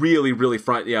this really, really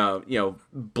front,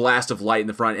 blast of light in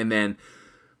the front, and then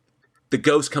the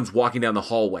ghost comes walking down the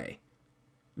hallway,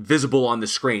 visible on the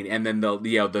screen, and then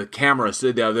the camera,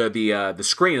 the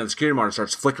screen on the security monitor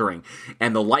starts flickering,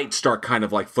 and the lights start kind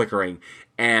of like flickering,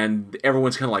 and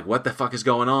everyone's kind of like, what the fuck is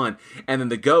going on? And then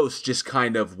the ghost just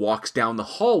kind of walks down the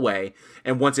hallway,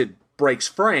 and once it breaks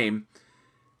frame,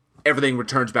 everything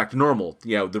returns back to normal.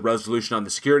 The resolution on the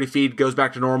security feed goes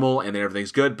back to normal, and then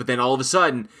everything's good. But then all of a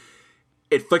sudden,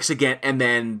 it flicks again, and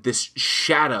then this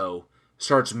shadow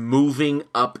starts moving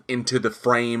up into the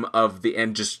frame of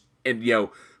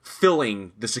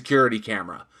filling the security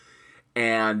camera.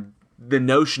 And the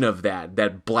notion of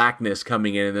that blackness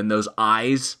coming in, and then those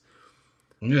eyes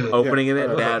opening in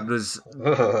it, that was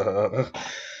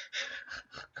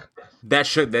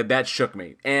that shook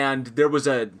me. And there was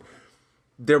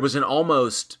an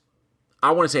almost,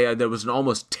 I want to say there was an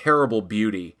almost terrible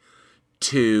beauty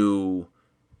to,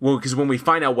 well, because when we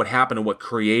find out what happened and what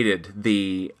created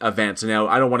the events, and now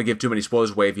I don't want to give too many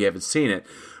spoilers away if you haven't seen it,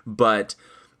 but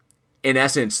in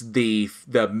essence, the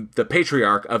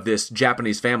patriarch of this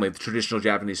Japanese family, the traditional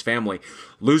Japanese family,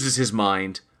 loses his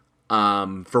mind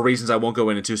for reasons I won't go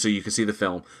into so you can see the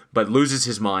film, but loses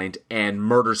his mind and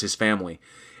murders his family.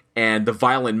 And the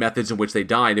violent methods in which they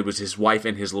died, it was his wife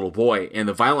and his little boy. And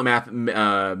the violent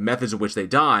methods in which they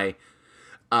die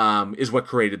is what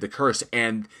created the curse.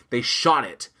 And they shot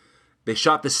it. They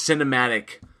shot the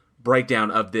cinematic breakdown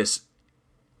of this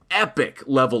epic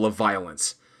level of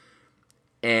violence.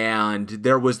 And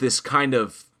there was this kind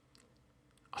of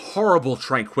horrible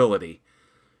tranquility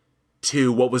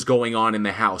to what was going on in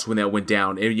the house when that went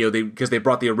down. And, because they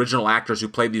brought the original actors who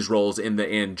played these roles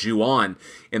in Ju-On,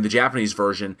 in the Japanese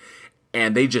version,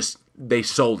 and they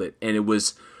sold it. And it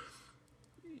was,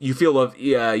 you feel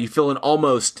an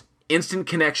almost instant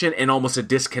connection and almost a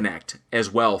disconnect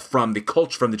as well from the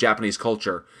culture, from the Japanese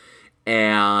culture,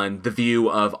 and the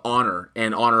view of honor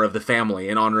and honor of the family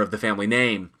and honor of the family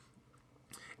name.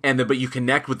 But you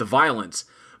connect with the violence,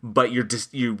 but you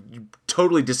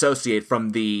totally dissociate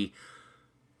from the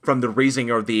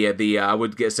reasoning or the I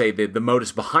would say the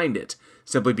modus behind it,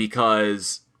 simply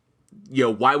because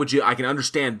why would you? I can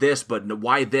understand this, but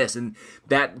why this? And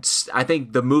I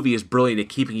think the movie is brilliant at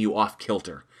keeping you off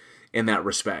kilter in that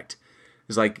respect.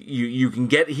 It's like you can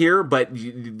get here, but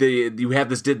you have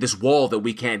this wall that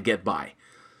we can't get by.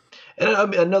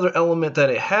 And another element that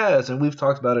it has, and we've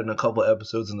talked about it in a couple of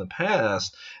episodes in the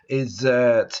past, is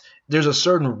that there's a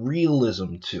certain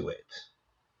realism to it.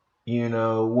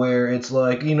 Where it's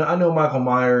like, I know Michael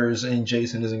Myers and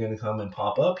Jason isn't going to come and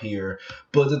pop up here,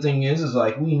 but the thing is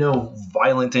like, we know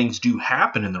violent things do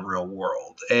happen in the real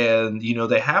world, and,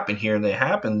 they happen here and they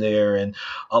happen there, and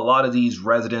a lot of these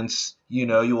residents,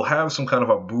 you'll have some kind of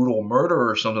a brutal murder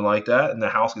or something like that, and the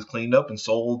house gets cleaned up and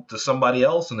sold to somebody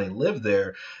else, and they live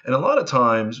there. And a lot of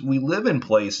times we live in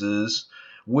places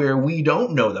where we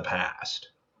don't know the past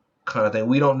kind of thing.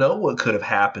 We don't know what could have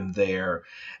happened there.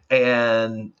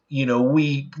 And,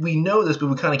 we know this, but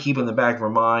we kind of keep it in the back of our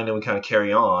mind, and we kind of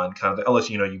carry on, unless,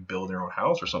 you build your own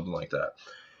house or something like that.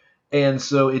 And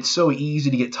so it's so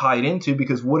easy to get tied into,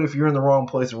 because what if you're in the wrong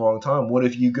place at the wrong time? What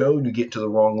if you go to get to the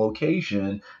wrong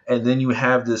location, and then you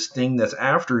have this thing that's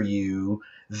after you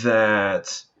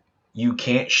that you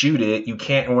can't shoot it, you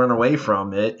can't run away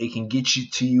from it, it can get you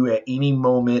to you at any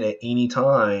moment, at any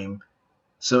time.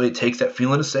 So it takes that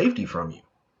feeling of safety from you.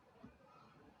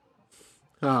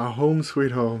 Home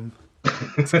sweet home.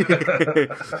 It's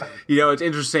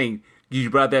interesting you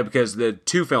brought that, because the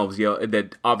two films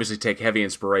that obviously take heavy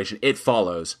inspiration, It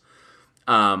Follows,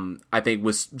 I think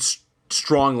was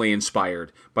strongly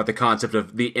inspired by the concept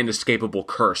of the inescapable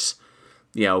curse,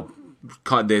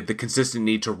 the consistent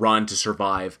need to run to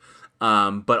survive,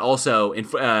 but also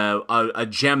a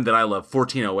gem that I love,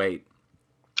 1408.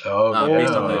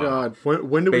 Based on God!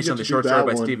 When did we get to do that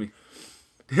one? Stephen.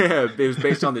 It was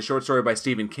based on the short story by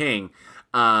Stephen King.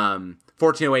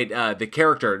 1408. The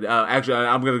character. Actually,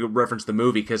 I'm going to reference the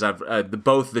movie because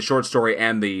both the short story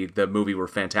and the movie were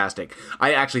fantastic.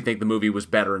 I actually think the movie was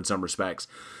better in some respects,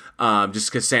 just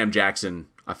because Sam Jackson.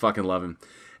 I fucking love him.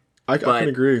 I can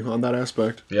agree on that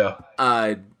aspect. Yeah.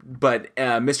 But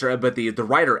the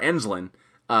writer Enslin,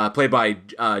 played by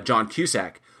John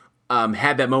Cusack,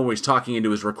 had that moment where he's talking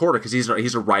into his recorder, because he's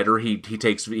a writer. He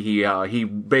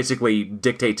basically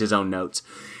dictates his own notes,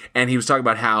 and he was talking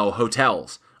about how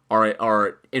hotels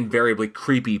are invariably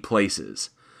creepy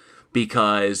places,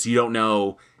 because you don't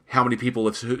know how many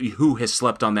people who has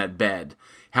slept on that bed,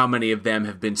 how many of them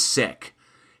have been sick,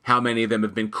 how many of them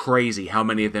have been crazy, how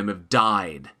many of them have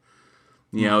died.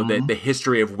 The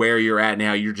history of where you're at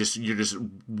now, you're just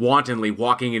wantonly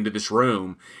walking into this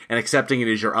room and accepting it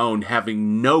as your own,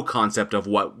 having no concept of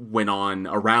what went on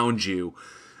around you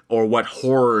what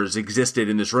horrors existed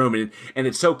in this room, and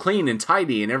it's so clean and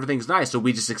tidy and everything's nice, so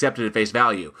we just accept it at face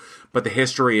value. But the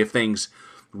history of things,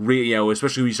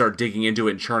 especially when you start digging into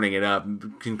it and churning it up,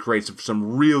 can create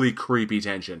some really creepy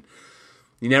tension.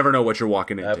 You never know what you're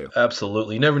walking into.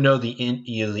 Absolutely, you never know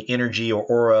the energy or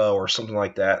aura or something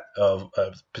like that of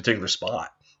a particular spot.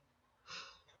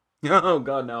 Oh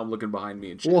God! Now I'm looking behind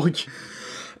me and shit. Well,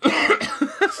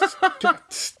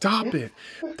 stop it.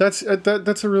 That's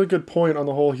a really good point on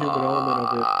the whole human element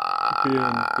of it being.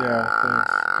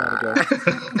 Yeah,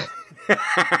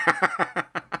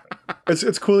 thanks.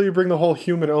 It's cool that you bring the whole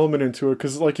human element into it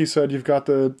because, like you said, you've got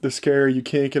the scare. You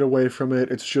can't get away from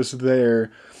it. It's just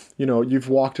there. You've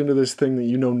walked into this thing that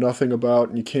you know nothing about,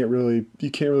 and you can't really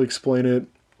explain it.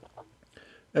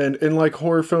 And in like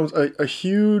horror films, a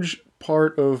huge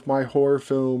part of my horror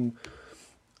film,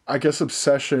 I guess,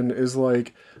 obsession is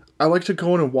like, I like to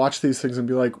go in and watch these things and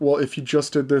be like, well, if you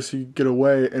just did this, you get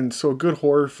away. And so a good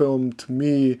horror film to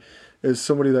me is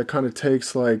somebody that kind of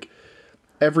takes like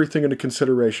everything into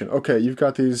consideration. Okay, you've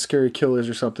got these scary killers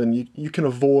or something. You can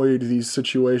avoid these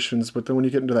situations, but then when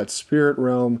you get into that spirit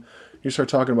realm, you start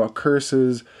talking about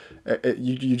curses.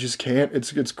 You just can't.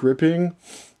 It's gripping.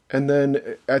 And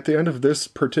then at the end of this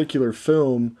particular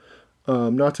film,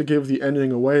 not to give the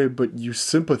ending away, but you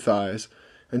sympathize.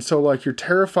 And so, like, you're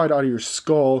terrified out of your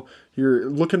skull. You're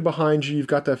looking behind you. You've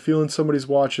got that feeling somebody's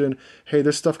watching. Hey,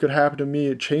 this stuff could happen to me.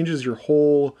 It changes your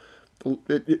whole,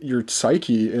 your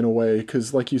psyche in a way.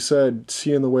 Because, like you said,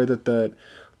 seeing the way that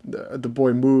the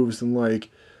boy moves and, like,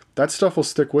 that stuff will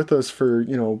stick with us for,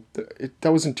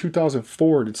 that was in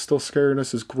 2004. It's still scaring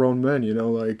us as grown men,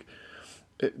 like,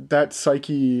 that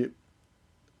psyche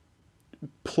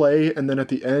play. And then at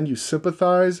the end, you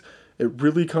sympathize. It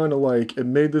really kind of, like, it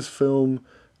made this film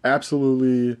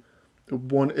absolutely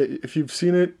one. If you've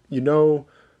seen it, you'll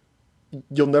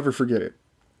never forget it.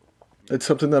 It's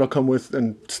something that'll come with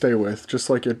and stay with, just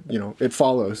like it. It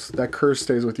follows. That curse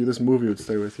stays with you. This movie would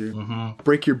stay with you. Mm-hmm.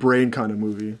 Break your brain kind of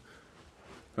movie.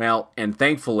 Well, and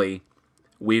thankfully,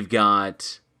 we've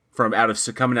got coming out of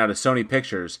Sony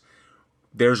Pictures.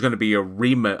 There's going to be a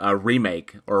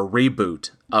remake or a reboot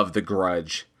of The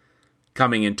Grudge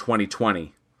coming in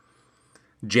 2020.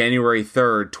 January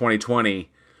 3rd, 2020,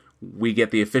 we get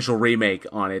the official remake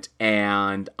on it,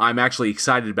 and I'm actually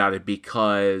excited about it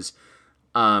because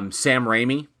Sam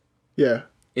Raimi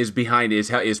is behind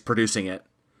is producing it.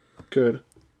 Good.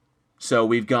 So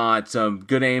we've got some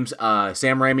good names.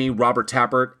 Sam Raimi, Robert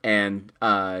Tappert, and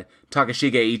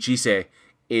Takashige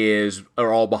Ichise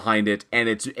are all behind it, and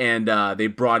they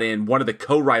brought in one of the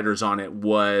co-writers on it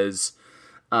was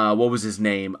what was his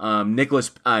name?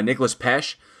 Nicholas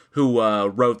Pesh, who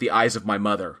wrote The Eyes of My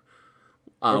Mother,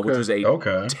 which was a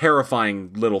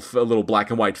terrifying little black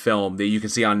and white film that you can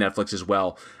see on Netflix as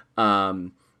well.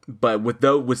 But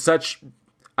with such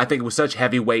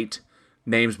heavyweight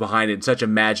names behind it and such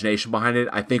imagination behind it,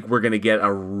 I think we're going to get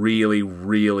a really,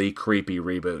 really creepy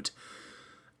reboot.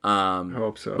 I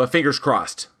hope so. But fingers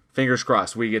crossed.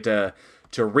 We get to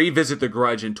revisit The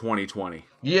Grudge in 2020.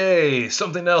 Yay!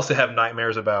 Something else to have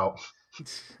nightmares about.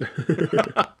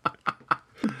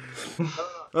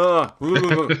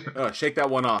 Shake that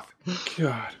one off.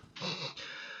 God.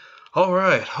 All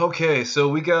right. Okay. So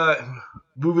we got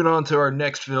moving on to our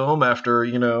next film after,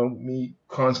 me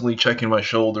constantly checking my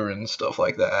shoulder and stuff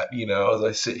like that, as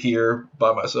I sit here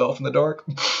by myself in the dark.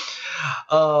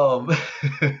 So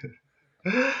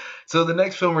the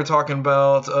next film we're talking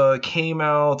about came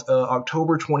out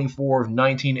October 24th,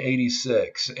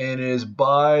 1986, and is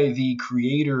by the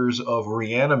creators of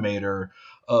Reanimator,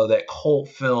 that cult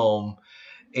film.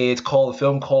 It's a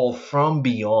film called From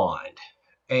Beyond.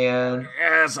 And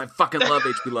yes, I fucking love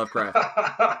H.P. Lovecraft.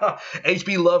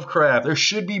 H.P. Lovecraft. There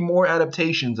should be more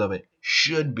adaptations of it.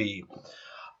 Should be.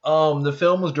 The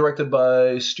film was directed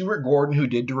by Stuart Gordon, who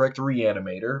did direct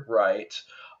Reanimator, right?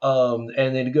 And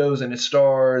then it goes and it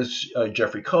stars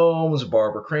Jeffrey Combs,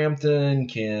 Barbara Crampton,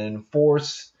 Ken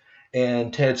Force,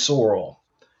 and Ted Sorrell,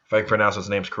 if I can pronounce those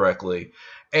names correctly.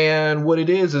 And what it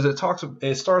is it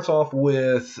starts off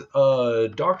with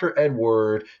Dr.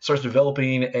 Edward starts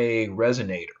developing a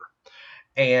resonator.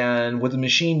 And what the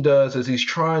machine does is he's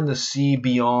trying to see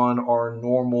beyond our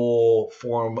normal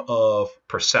form of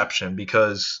perception,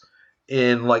 because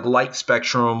in like light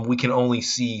spectrum, we can only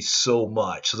see so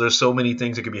much. So there's so many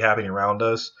things that could be happening around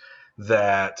us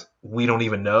that we don't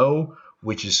even know,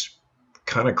 which is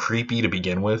kind of creepy to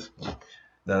begin with,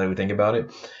 now that we think about it.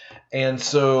 And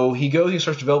so he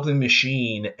starts developing the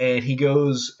machine, and he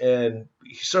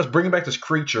starts bringing back this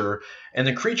creature, and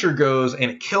the creature goes and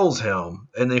it kills him,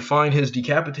 and they find his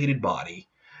decapitated body.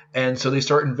 And so they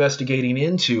start investigating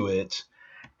into it,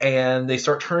 and they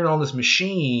start turning on this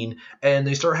machine, and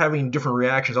they start having different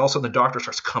reactions. All of a sudden, the doctor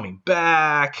starts coming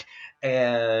back,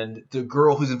 and the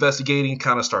girl who's investigating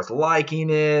kind of starts liking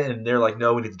it, and they're like,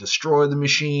 no, we need to destroy the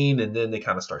machine. And then they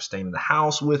kind of start staying in the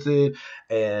house with it,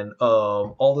 and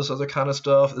all this other kind of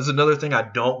stuff. There's another thing, I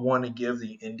don't want to give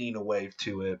the ending away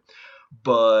to it,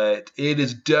 but it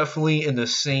is definitely in the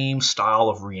same style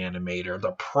of Reanimator.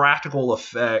 The practical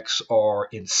effects are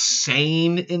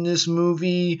insane in this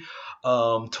movie.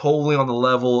 Totally on the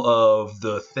level of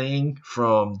The Thing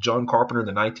from John Carpenter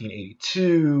in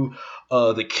 1982.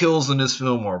 The kills in this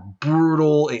film are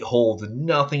brutal. It holds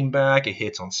nothing back. It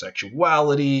hits on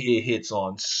sexuality. It hits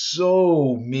on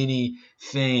so many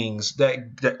things.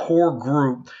 That core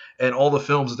group and all the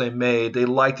films that they made, they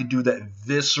like to do that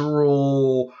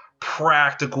visceral,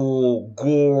 practical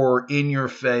gore in your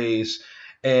face,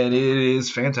 and it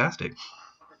is fantastic.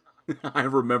 I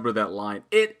remember that line.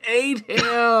 It ate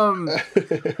him.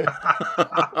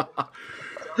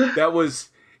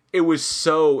 It was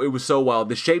so wild.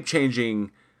 The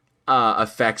shape-changing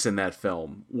effects in that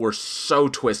film were so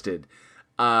twisted.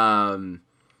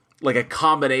 Like a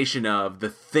combination of The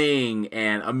Thing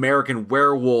and American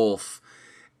Werewolf,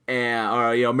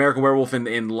 and American Werewolf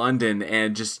in London,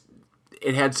 and just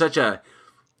it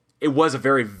was a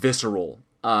very visceral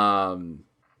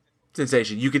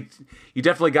sensation. You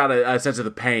definitely got a sense of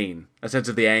the pain, a sense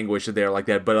of the anguish there like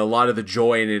that, but a lot of the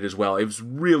joy in it as well. It was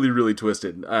really, really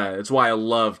twisted. It's why I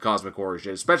love cosmic horror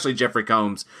shit, especially Jeffrey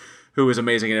Combs, who is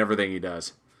amazing in everything he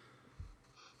does.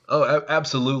 Oh,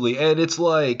 absolutely. And it's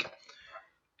like,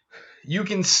 you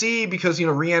can see, because,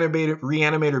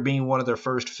 Reanimator being one of their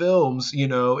first films,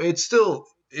 it's still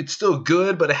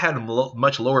good, but it had a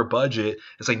much lower budget.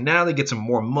 It's like now they get some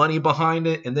more money behind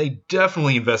it, and they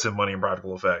definitely invested money in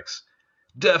practical effects.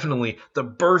 Definitely. The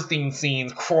birthing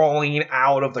scenes, crawling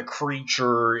out of the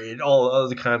creature, and all the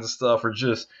other kinds of stuff are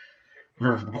just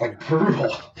like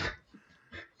brutal.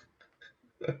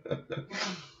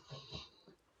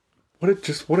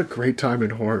 What a great time in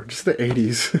horror. Just the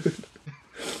 80s.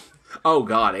 Oh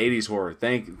God, 80s horror.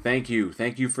 Thank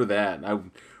you for that.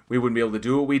 We wouldn't be able to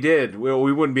do what we did.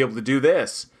 We wouldn't be able to do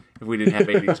this if we didn't have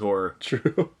 80s horror.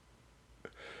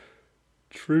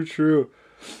 True.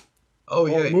 Oh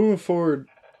yeah. Well, moving forward,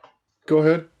 go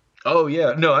ahead. Oh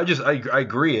yeah. No, I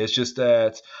agree. It's just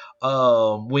that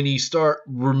when you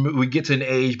we get to an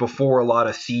age before a lot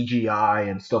of CGI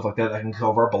and stuff like that can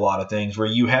cover up a lot of things, where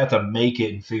you had to make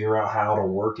it and figure out how to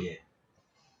work it.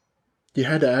 You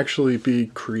had to actually be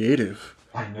creative.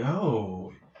 I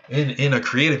know. In a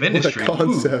creative industry. What a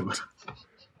concept.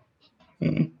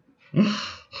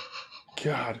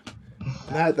 God.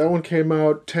 That one came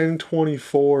out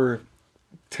 10/24.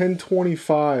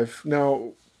 10/25.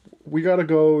 Now, we got to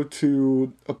go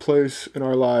to a place in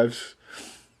our lives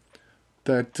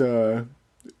that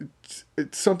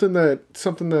it's something that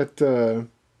I'm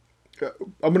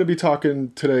going to be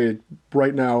talking today,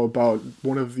 right now, about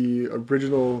one of the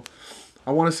original,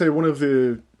 I want to say one of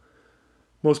the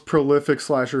most prolific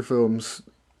slasher films.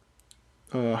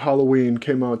 Halloween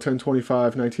came out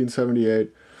 10/25,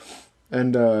 1978.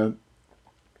 And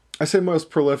I say most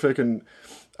prolific, and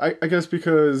I guess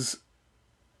because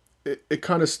it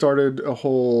kind of started a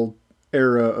whole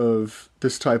era of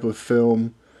this type of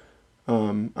film,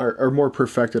 or more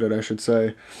perfected it, I should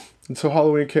say. And so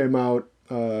Halloween came out.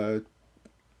 It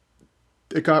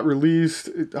got released.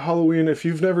 Halloween, if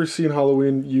you've never seen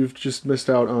Halloween, you've just missed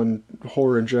out on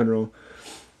horror in general.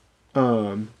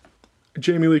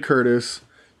 Jamie Lee Curtis,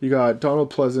 you got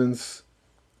Donald Pleasence,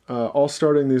 all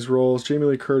starting these roles. Jamie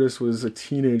Lee Curtis was a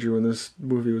teenager when this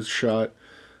movie was shot,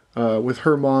 with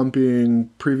her mom being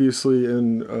previously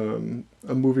in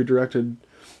a movie directed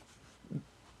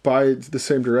by the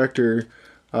same director.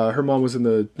 Her mom was in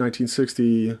the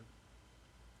 1960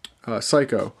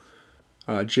 Psycho,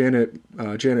 Janet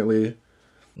Leigh.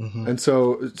 Mm-hmm. And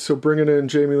so bringing in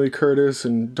Jamie Lee Curtis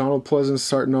and Donald Pleasence,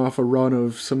 starting off a run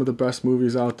of some of the best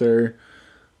movies out there,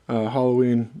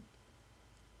 Halloween.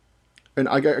 And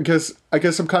I guess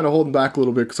I'm kind of holding back a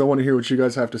little bit because I want to hear what you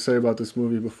guys have to say about this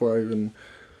movie before I even.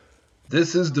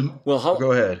 This is the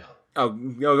go ahead. Oh,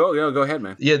 go ahead,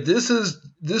 man. Yeah, this is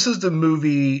the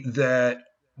movie that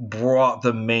brought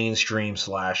the mainstream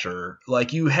slasher.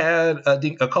 Like, you had, I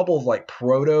think, a couple of like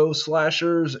proto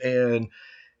slashers, and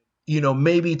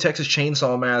maybe Texas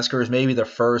Chainsaw Massacre is maybe the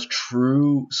first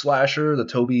true slasher, the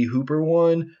Tobe Hooper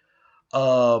one.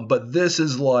 But this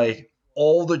is like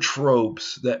all the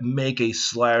tropes that make a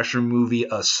slasher movie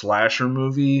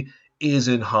is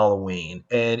in Halloween,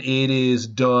 and it is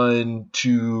done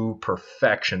to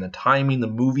perfection. The timing the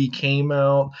movie came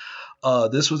out,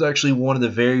 This was actually one of the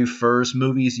very first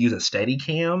movies to use a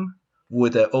Steadicam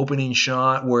with an opening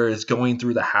shot where it's going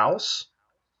through the house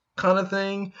kind of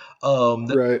thing.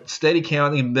 The Right. Steadicam, I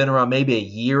think, had been around maybe a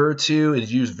year or two.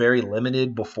 It's used very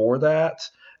limited before that.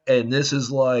 And this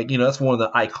is like, that's one of the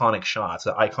iconic shots,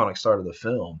 the iconic start of the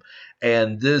film.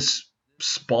 And this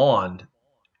spawned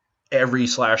every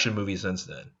slasher movie since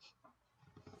then.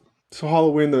 So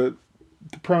Halloween, the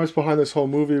premise behind this whole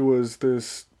movie was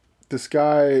this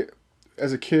guy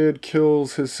as a kid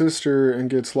kills his sister and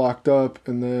gets locked up,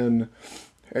 and then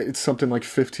it's something like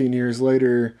 15 years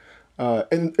later.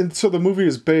 And so the movie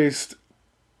is based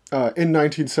in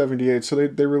 1978. So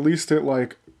they released it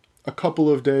like a couple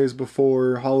of days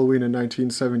before Halloween in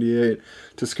 1978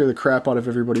 to scare the crap out of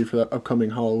everybody for that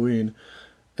upcoming Halloween.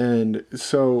 And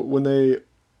so when they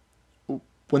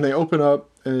open up,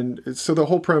 so the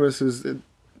whole premise is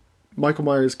Michael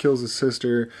Myers kills his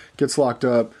sister, gets locked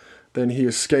up, then he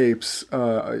escapes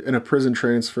in a prison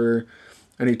transfer,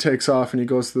 and he takes off and he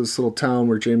goes to this little town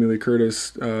where Jamie Lee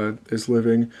Curtis is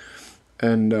living,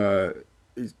 and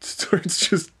he starts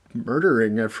just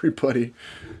murdering everybody.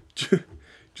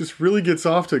 Just really gets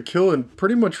off to killing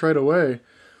pretty much right away,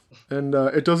 and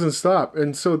it doesn't stop.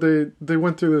 And so they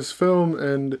went through this film,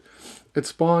 and it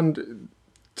spawned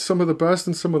some of the best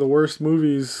and some of the worst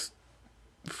movies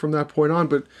from that point on.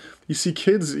 But you see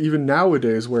kids even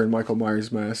nowadays wearing Michael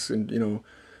Myers masks, and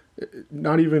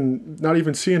not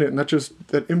even seeing it, and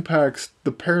that impacts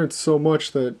the parents so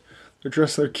much that they're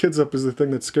dressing their kids up as the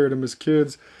thing that scared them as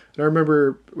kids. And I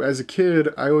remember as a kid,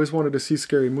 I always wanted to see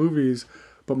scary movies,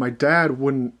 but my dad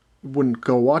wouldn't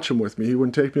go watch them with me. He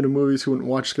wouldn't take me to movies. He wouldn't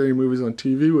watch scary movies on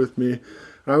TV with me. And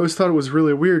I always thought it was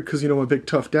really weird because, I'm a big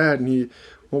tough dad and he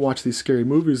won't watch these scary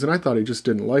movies. And I thought he just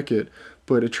didn't like it.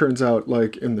 But it turns out,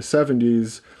 like, in the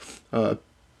 70s,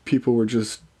 people were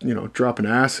just, dropping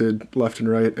acid left and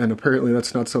right. And apparently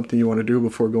that's not something you want to do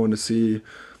before going to see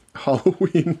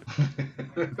Halloween.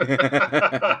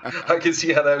 I can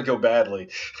see how that would go badly.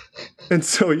 And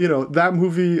so, that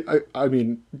movie, I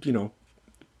mean,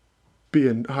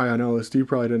 being high on LSD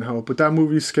probably didn't help, but that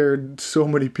movie scared so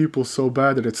many people so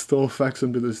bad that it still affects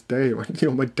them to this day.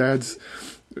 My dad's,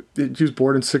 he was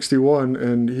born in 1961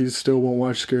 and he still won't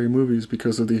watch scary movies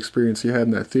because of the experience he had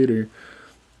in that theater.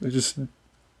 Just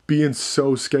being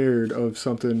so scared of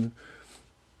something.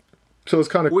 So it's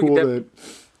kind of cool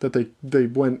that they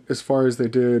went as far as they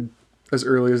did, as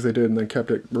early as they did, and then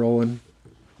kept it rolling.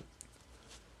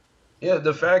 Yeah,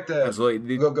 the fact that...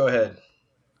 Absolutely. Go ahead.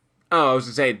 Oh, I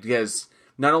was going to say,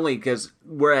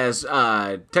 whereas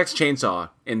Texas Chainsaw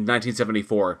in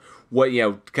 1974,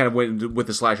 kind of went with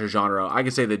the slasher genre, I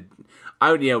can say that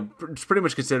I would, pretty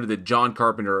much consider that John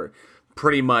Carpenter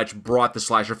pretty much brought the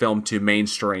slasher film to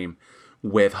mainstream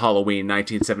with Halloween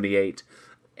 1978.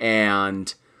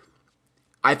 And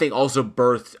I think also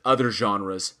birthed other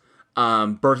genres.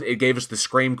 It gave us the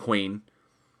Scream Queen.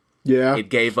 Yeah. It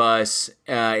gave us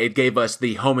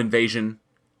the home invasion.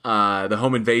 The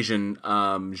home invasion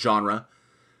genre.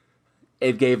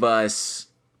 It gave us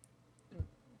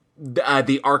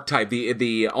the archetype,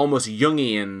 the almost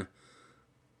Jungian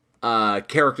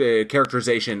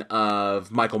characterization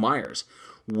of Michael Myers,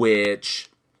 which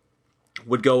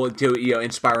would go to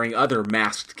inspiring other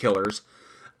masked killers.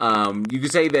 You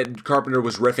could say that Carpenter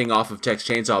was riffing off of Texas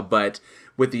Chainsaw, but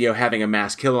with having a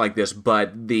masked killer like this.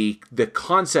 But the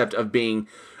concept of being,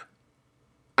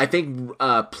 I think,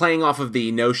 playing off of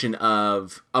the notion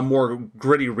of a more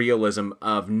gritty realism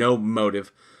of no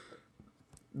motive.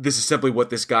 This is simply what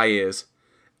this guy is.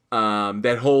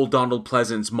 That whole Donald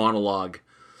Pleasance monologue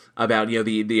about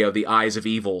the eyes of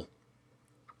evil.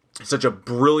 Such a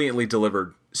brilliantly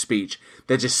delivered speech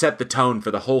that just set the tone for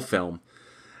the whole film.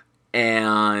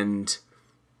 And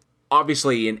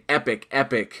obviously an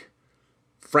epic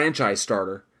franchise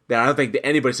starter that I don't think that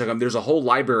anybody's talking. There's a whole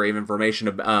library of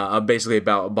information basically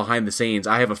about behind the scenes.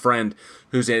 I have a friend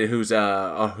who's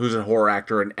a horror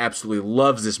actor and absolutely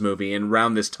loves this movie. And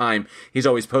around this time, he's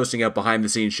always posting up behind the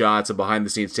scenes shots and behind the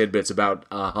scenes tidbits about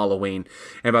Halloween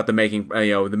and about the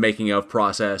making of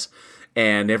process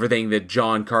and everything that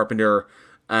John Carpenter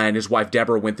and his wife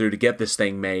Deborah went through to get this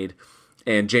thing made,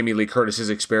 and Jamie Lee Curtis's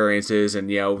experiences, and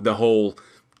the whole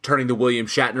turning the William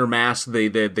Shatner mask,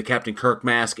 the Captain Kirk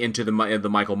mask, into the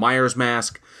Michael Myers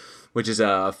mask, which is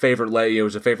a favorite. It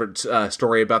was a favorite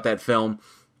story about that film.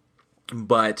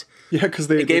 But yeah, because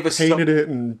they painted it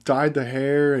and dyed the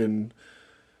hair and.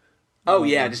 Oh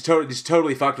yeah, just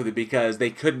totally fucked with it because they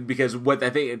couldn't, because what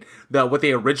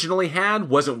they originally had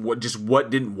wasn't what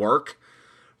didn't work.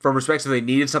 From respect to they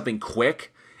needed something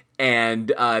quick,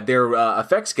 and their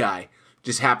effects guy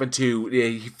just happened to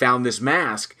he found this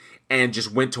mask, and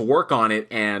just went to work on it,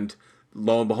 and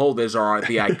lo and behold, there's the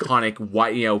iconic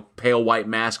white, pale white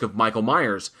mask of Michael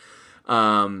Myers,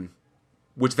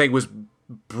 which I think was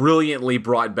brilliantly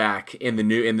brought back in the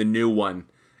new one,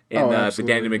 in the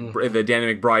Danny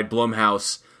McBride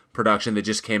Blumhouse production that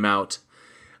just came out.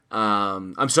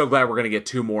 I'm so glad we're going to get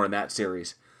 2 more in that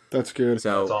series. That's good.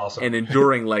 So, that's awesome. An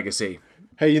enduring legacy.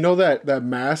 Hey, you know that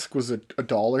mask was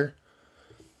 $1?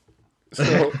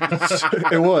 So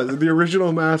it was. The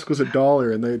original mask was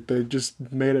 $1, and they just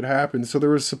made it happen. So there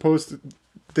was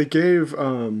they gave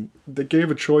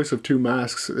a choice of 2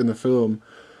 masks in the film,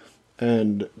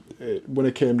 and when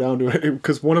it came down to it,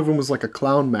 because one of them was like a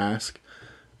clown mask,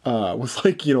 with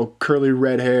like curly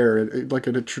red hair, like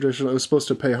a traditional. It was supposed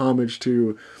to pay homage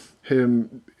to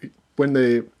him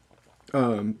when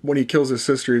he kills his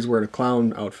sister. He's wearing a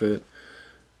clown outfit.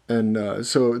 And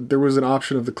so there was an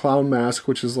option of the clown mask,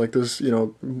 which is like this,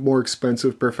 more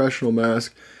expensive professional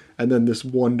mask, and then this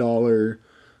 $1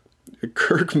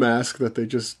 Kirk mask that they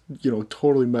just,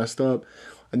 totally messed up.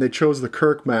 And they chose the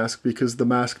Kirk mask because the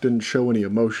mask didn't show any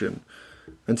emotion.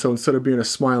 And so instead of being a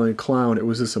smiling clown, it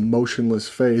was this emotionless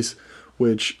face,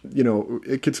 which,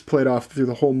 it gets played off through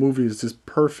the whole movie as this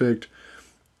perfect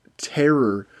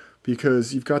terror,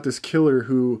 because you've got this killer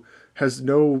who has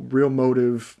no real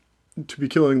motive to be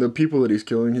killing the people that he's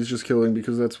killing. He's just killing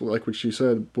because that's, like what she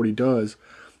said, what he does.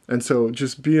 And so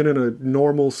just being in a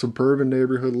normal suburban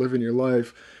neighborhood, living your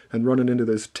life, and running into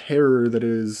this terror that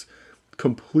is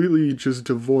completely just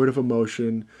devoid of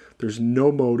emotion. There's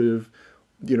no motive.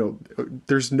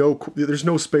 There's no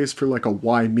space for like a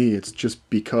why me. It's just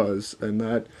because. And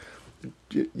that,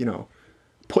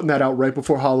 putting that out right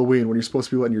before Halloween when you're supposed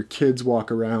to be letting your kids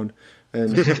walk around.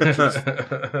 And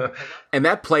and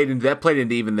that played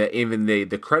into even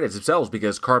the credits themselves,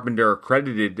 because Carpenter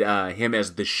credited him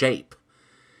as the Shape,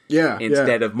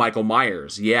 instead of Michael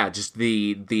Myers. Yeah, just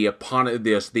the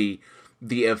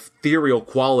ethereal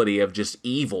quality of just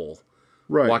evil,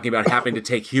 right, walking about having to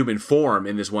take human form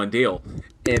in this one deal,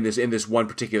 in this one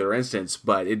particular instance.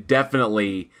 But it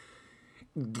definitely,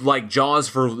 like Jaws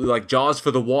for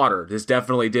the water, this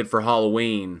definitely did for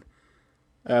Halloween.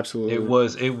 Absolutely.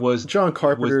 It was John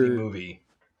Carpenter. Was the movie.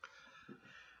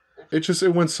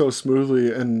 It went so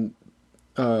smoothly, and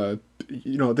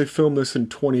they filmed this in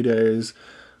 20 days,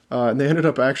 and they ended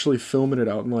up actually filming it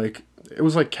out in it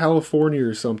was like California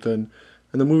or something,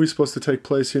 and the movie's supposed to take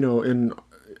place in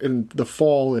the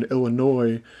fall in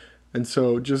Illinois, and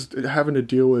so just having to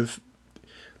deal with,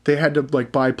 they had to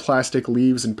buy plastic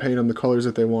leaves and paint them the colors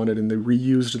that they wanted, and they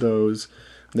reused those.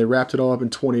 And they wrapped it all up in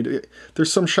 20 days.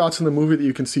 There's some shots in the movie that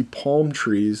you can see palm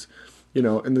trees,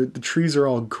 and the trees are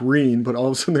all green, but all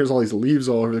of a sudden there's all these leaves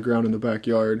all over the ground in the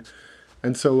backyard.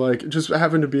 And so, just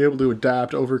having to be able to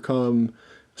adapt, overcome,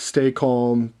 stay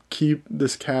calm, keep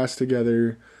this cast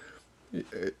together,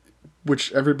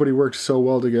 which everybody worked so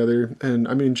well together. And,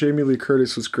 I mean, Jamie Lee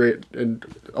Curtis was great, and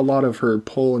a lot of her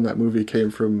pull in that movie came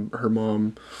from her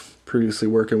mom previously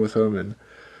working with him and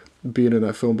being in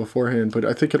that film beforehand. But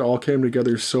I think it all came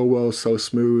together so well, so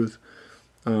smooth.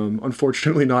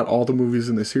 Unfortunately, not all the movies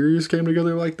in the series came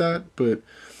together like that, but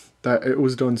that it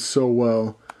was done so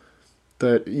well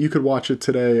that you could watch it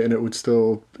today and it would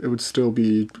still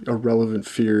be a relevant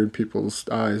fear in people's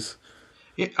eyes.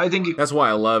 Yeah, I think that's why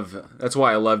I love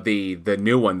the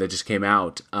new one that just came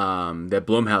out, that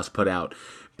Blumhouse put out,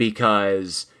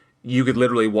 because you could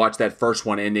literally watch that first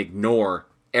one and ignore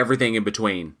everything in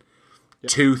between.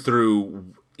 2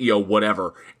 through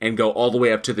whatever, and go all the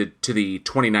way up to the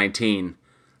 2019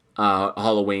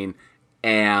 Halloween,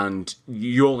 and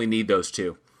you only need those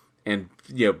 2. And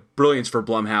brilliance for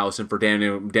Blumhouse and for Danny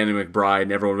McBride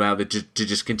and everyone around to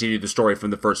just continue the story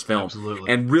from the first film.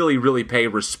 Absolutely. And really, really pay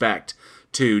respect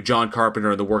to John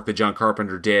Carpenter and the work that John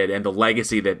Carpenter did and the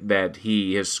legacy that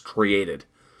he has created.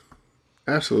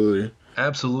 Absolutely.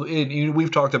 Absolutely.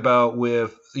 We've talked about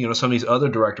with some of these other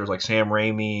directors like Sam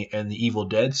Raimi and the Evil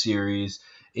Dead series,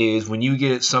 is when you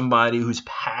get somebody who's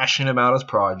passionate about his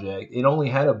project. It only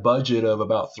had a budget of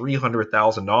about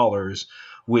 $300,000,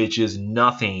 which is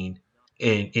nothing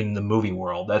in the movie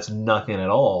world. That's nothing at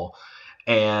all.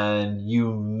 And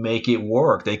you make it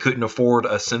work. They couldn't afford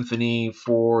a symphony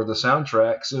for the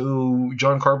soundtrack, so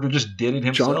John Carpenter just did it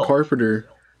himself. John Carpenter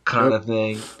kind of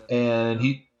thing. And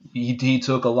he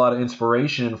took a lot of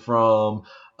inspiration from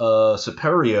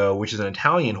Suspiria, which is an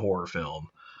Italian horror film.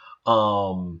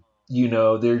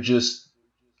 There's just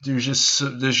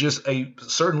a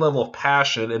certain level of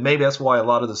passion, and maybe that's why a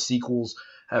lot of the sequels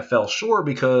have fell short,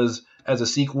 because as the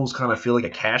sequels kind of feel like a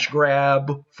cash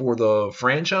grab for the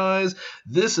franchise.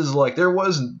 This is there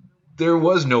was there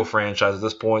was no franchise at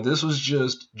this point. This was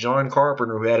just John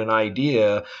Carpenter who had an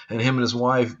idea, and him and his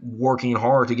wife working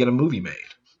hard to get a movie made.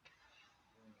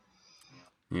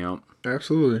 Yeah.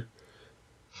 Absolutely.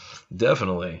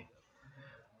 Definitely.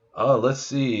 Let's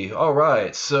see. All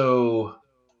right, so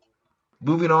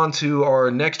moving on to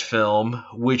our next film,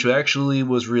 which actually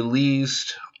was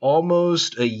released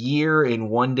almost a year and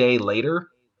 1 day later,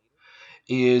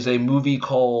 is a movie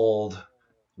called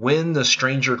When the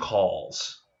Stranger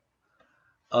Calls.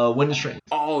 When the Stranger...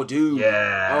 Oh, dude.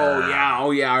 Yeah.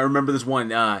 Oh, yeah. I remember this one.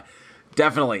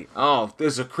 Definitely. Oh,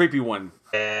 this is a creepy one.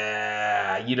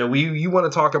 Yeah. You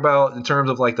want to talk about in terms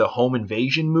of like the home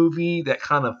invasion movie, that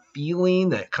kind of feeling,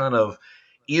 that kind of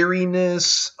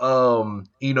eeriness,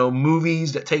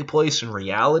 movies that take place in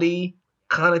reality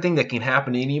kind of thing that can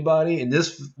happen to anybody. And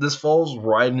this falls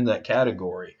right into that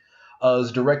category.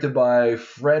 It's directed by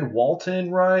Fred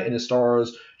Walton, right? And it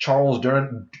stars Charles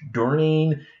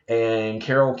Durning and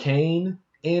Carol Kane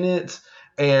in it.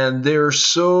 And there's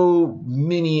so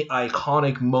many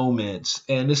iconic moments.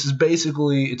 And this is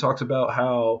basically, it talks about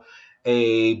how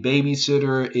a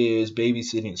babysitter is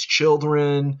babysitting his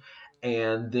children.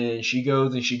 And then she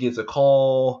goes and she gets a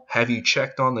call. Have you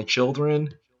checked on the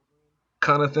children?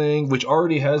 Kind of thing, which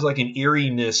already has like an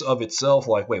eeriness of itself.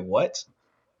 Like, wait, what?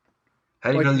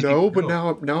 How do you know these people? But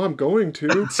now I'm going to.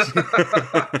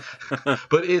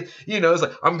 But it's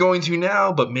like, I'm going to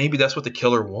now, but maybe that's what the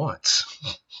killer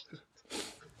wants.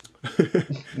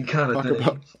 Kind of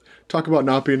thing. Talk about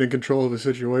not being in control of the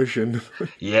situation.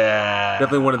 Yeah,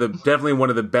 definitely one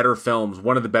of the better films.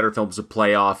 One of the better films to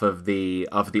play off of the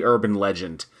urban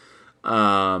legend,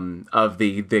 of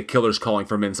the killers calling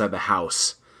from inside the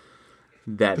house.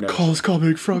 The calls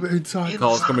coming from inside.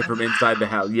 Calls coming from inside the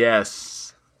house.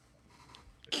 Yes.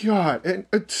 God, and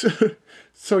it's,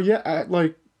 so yeah,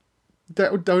 like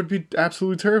that would be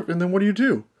absolutely terrible. And then what do you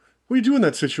do? What do you do in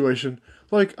that situation?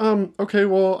 Like, okay,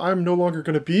 well, I'm no longer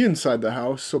going to be inside the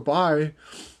house, so bye.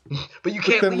 But you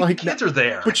can't leave, the kids are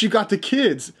there. But you got the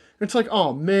kids. And it's like,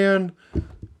 oh, man.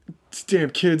 It's damn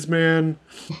kids, man.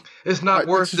 It's not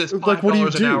worth this $5 like, what do you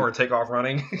an hour and take off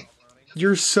running.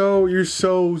 You're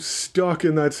so stuck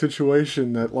in that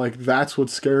situation that, like, that's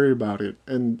what's scary about it.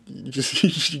 And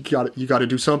you got to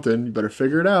do something. You better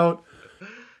figure it out.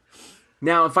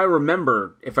 Now, if I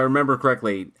remember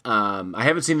correctly, I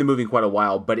haven't seen the movie in quite a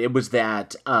while, but it was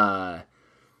that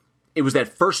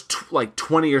first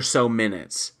 20 or so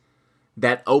minutes,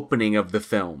 that opening of the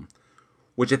film,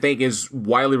 which I think is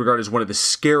widely regarded as one of the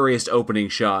scariest opening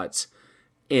shots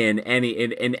in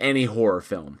any horror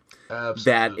film. Absolutely.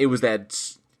 That it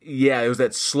was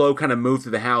that slow kind of move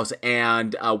through the house,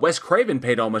 and Wes Craven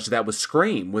paid homage to that with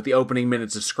Scream, with the opening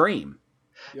minutes of Scream.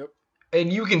 Yep.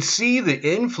 And you can see the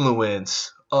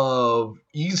influence of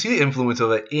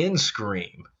it in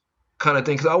Scream, kind of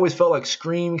thing. Because I always felt like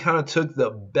Scream kind of took the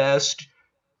best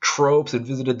tropes and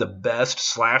visited the best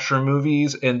slasher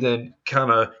movies, and then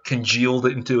kind of congealed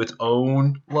it into its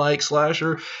own like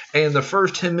slasher. And the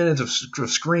first 10 minutes of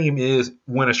Scream is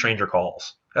When a Stranger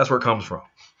Calls. That's where it comes from.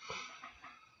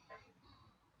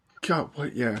 God,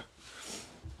 what? Yeah.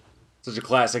 Such a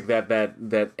classic that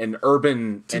an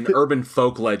urban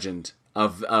folk legend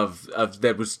of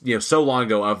that was so long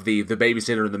ago, of the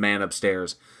babysitter and the man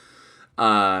upstairs,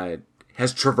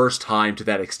 has traversed time to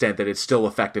that extent that it's still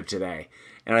effective today.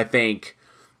 And I think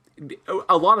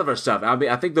a lot of our stuff, I mean,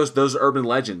 I think those urban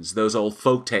legends, those old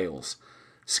folk tales,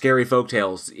 scary folk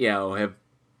tales, have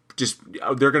just,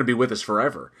 they're going to be with us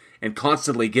forever and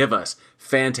constantly give us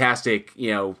fantastic,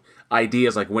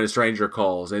 ideas like When a Stranger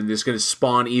Calls, and it's going to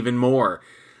spawn even more.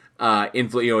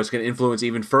 It's going to influence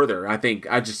even further. I think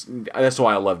that's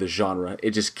why I love this genre.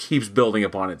 It just keeps building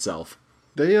upon itself.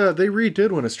 They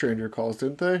redid When a Stranger Calls,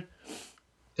 didn't they?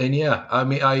 And yeah, I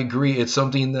mean, I agree. It's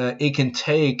something that it can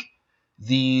take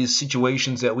these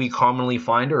situations that we commonly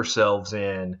find ourselves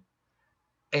in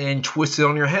and twist it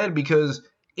on your head, because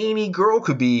any girl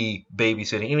could be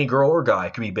babysitting. Any girl or guy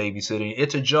could be babysitting.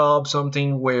 It's a job,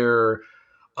 something where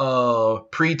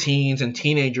preteens and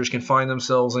teenagers can find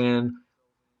themselves in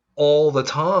all the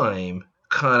time,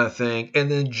 kind of thing.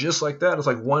 And then just like that, it's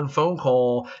like one phone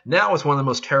call. Now it's one of the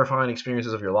most terrifying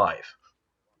experiences of your life.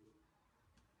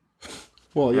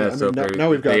 Well, yeah. Now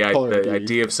we've got the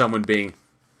idea of someone being,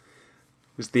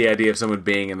 just the idea of someone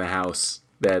being in the house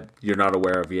that you're not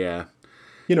aware of. Yeah.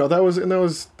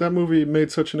 That movie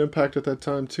made such an impact at that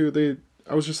time too.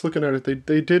 I was just looking at it.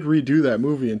 They did redo that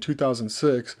movie in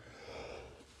 2006.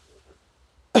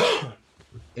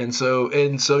 And so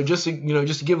just to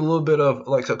give a little bit of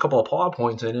like a couple of plot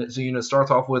points in it. So it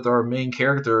starts off with our main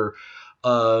character,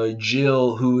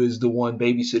 Jill, who is the one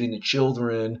babysitting the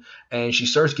children, and she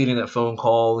starts getting that phone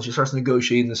call. And she starts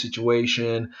negotiating the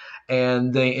situation,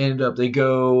 and they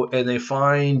go and they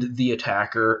find the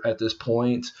attacker at this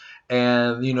point,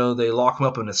 and they lock him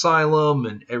up in an asylum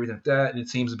and everything like that, and it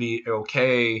seems to be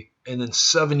okay. And then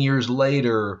 7 years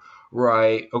later,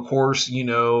 right, of course,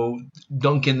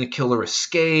 Duncan the killer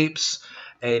escapes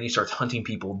and he starts hunting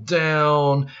people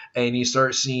down, and you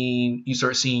start seeing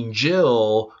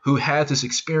Jill, who had this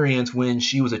experience when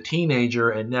she was a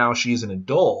teenager and now she's an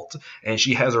adult and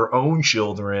she has her own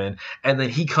children, and then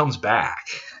he comes back.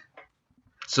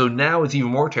 So now it's even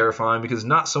more terrifying because it's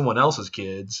not someone else's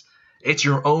kids, it's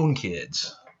your own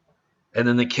kids. And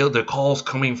then the calls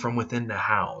coming from within the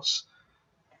house.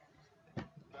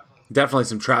 Definitely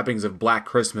some trappings of Black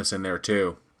Christmas in there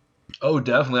too. Oh,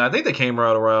 definitely. I think they came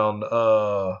out around.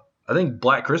 I think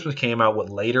Black Christmas came out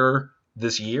later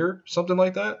this year, something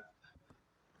like that.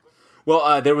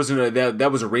 Well, that was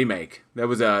a remake. I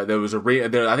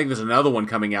think there's another one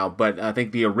coming out, but I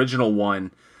think the original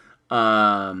one.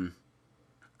 I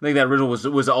think that original was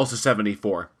also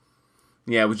 1974.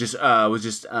 Yeah, it was just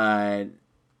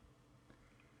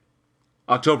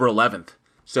October 11th.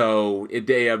 So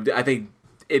I think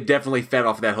it definitely fed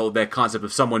off that concept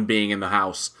of someone being in the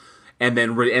house. And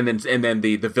then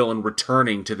the villain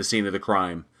returning to the scene of the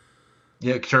crime.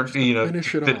 Yeah,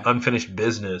 unfinished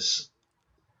business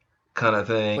kind of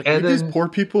thing. Like, and leave then these poor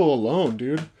people alone,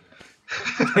 dude.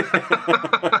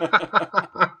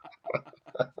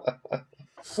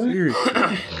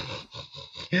 Seriously.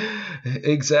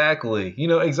 Exactly.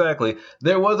 Exactly.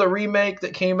 There was a remake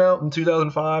that came out in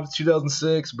 2005,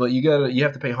 2006, but you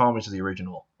have to pay homage to the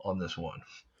original on this one.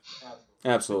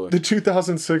 Absolutely. The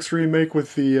 2006 remake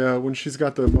with the when she's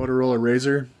got the Motorola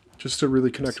Razr, just to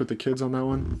really connect with the kids on that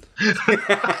one.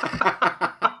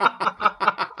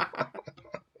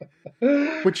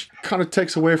 Which kind of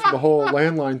takes away from the whole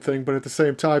landline thing, but at the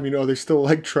same time, they still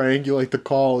triangulate the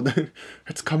call, and then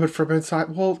it's coming from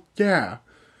inside. Well, yeah.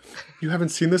 You haven't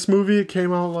seen this movie? It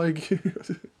came out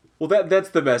Well, that's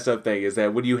the messed up thing, is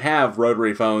that when you have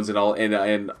rotary phones and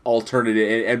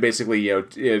alternative and basically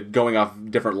going off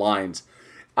different lines,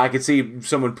 I could see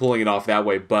someone pulling it off that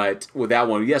way. But with that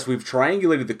one, yes, we've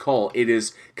triangulated the call. It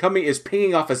is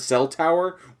pinging off a cell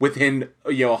tower within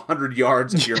 100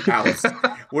 yards of your house.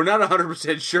 We're not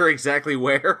 100% sure exactly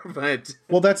where, but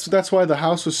well, that's why the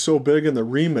house was so big in the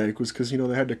remake, was because they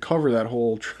had to cover that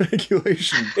whole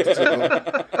triangulation.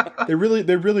 So they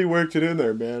really worked it in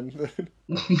there, man.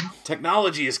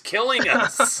 Technology is killing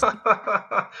us.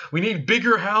 We need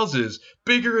bigger houses,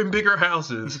 bigger and bigger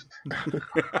houses.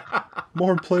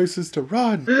 More places to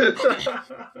run.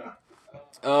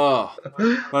 Oh,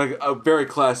 like a very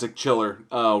classic chiller.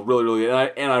 Really, really,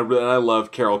 and I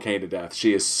love Carol Kane to death.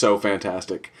 She is so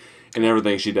fantastic in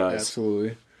everything she does.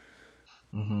 Absolutely.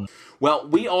 Mm-hmm. Well,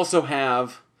 we also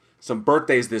have some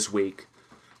birthdays this week.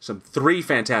 Some 3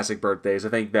 fantastic birthdays. I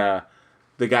think the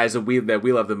guys that we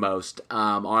love the most.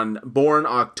 Born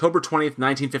October 20th,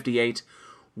 1958,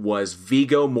 was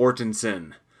Viggo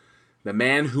Mortensen, the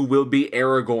man who will be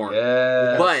Aragorn.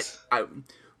 Yes. But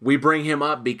we bring him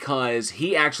up because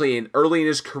he actually, early in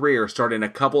his career, started in a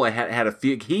couple. Had a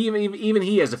few.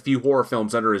 He has a few horror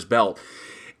films under his belt.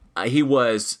 He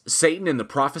was Satan in the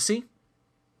Prophecy.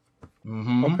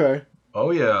 Mm-hmm. Okay.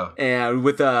 Oh yeah. And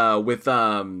with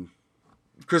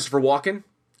Christopher Walken,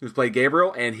 who's played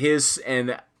Gabriel, and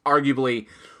arguably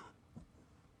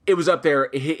it was up there.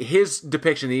 His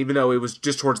depiction, even though it was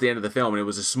just towards the end of the film and it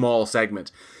was a small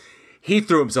segment, he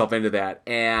threw himself into that,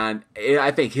 and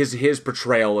I think his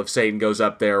portrayal of Satan goes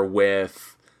up there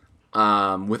with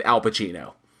Al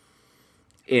Pacino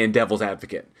in Devil's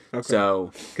Advocate. Okay.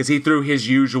 So, because he threw his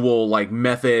usual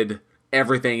method,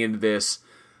 everything into this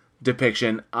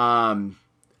depiction.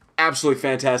 Absolutely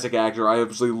fantastic actor. I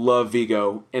absolutely love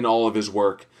Viggo in all of his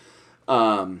work.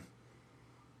 Oh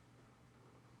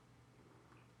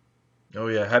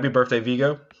yeah! Happy birthday,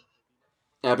 Viggo!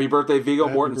 Happy birthday, Viggo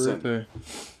Mortensen. Birthday.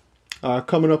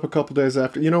 Coming up a couple days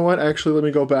after. You know what? Actually, let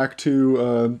me go back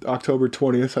to October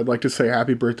 20th. I'd like to say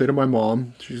happy birthday to my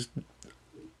mom. She's.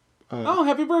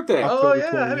 Happy birthday! October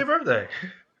 20th. Happy birthday!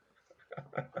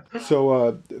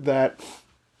 So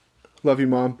love you,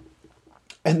 Mom.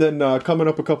 And then coming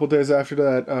up a couple days after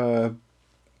that.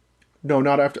 No,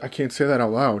 not after. I can't say that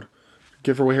out loud.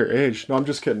 Give away her age. No, I'm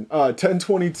just kidding.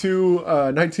 10/22,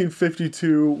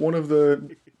 1952. One of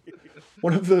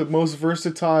the most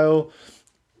versatile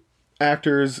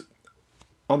actors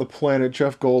on the planet,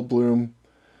 Jeff Goldblum.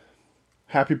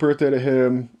 Happy birthday to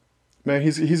him, man.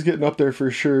 He's getting up there for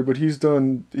sure, but he's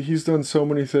done so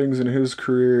many things in his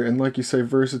career, and like you say,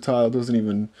 versatile doesn't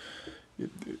even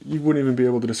you wouldn't even be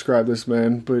able to describe this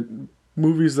man, but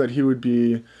movies that he would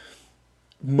be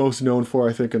most known for,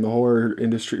 I think, in the horror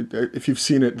industry, if you've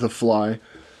seen it, The Fly,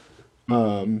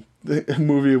 the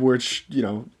movie in which,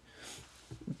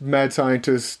 mad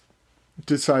scientist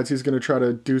decides he's going to try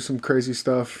to do some crazy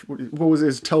stuff. What was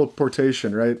his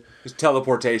teleportation, right? His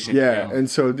teleportation. Yeah. And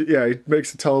so, he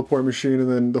makes a teleport machine,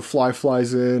 and then the fly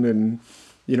flies in, and,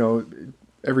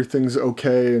 everything's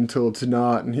okay until it's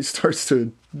not, and he starts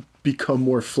to become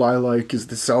more fly-like as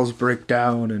the cells break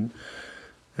down,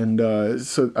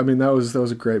 so I mean that was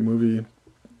a great movie,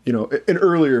 an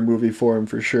earlier movie for him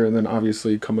for sure, and then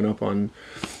obviously coming up on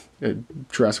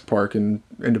Jurassic Park and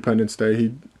Independence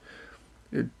Day.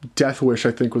 Death Wish,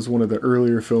 I think, was one of the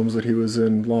earlier films that he was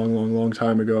in, long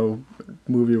time ago.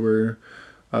 Movie where,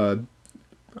 God,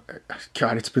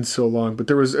 it's been so long, but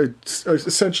there was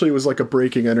essentially it was like a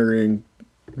breaking, entering,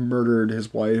 murdered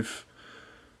his wife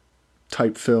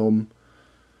type film.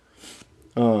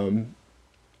 Oh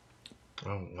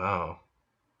wow!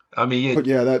 I mean, but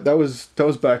yeah, that was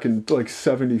back in like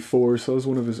 '74, so it was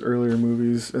one of his earlier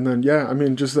movies. And then I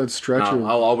mean, just that stretch. I'll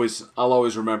always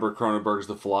remember Cronenberg's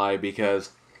The Fly,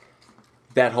 because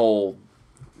that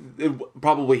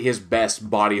probably his best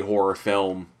body horror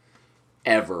film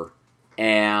ever,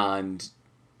 and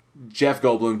Jeff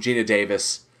Goldblum, Gina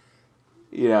Davis,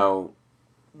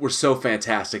 were so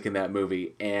fantastic in that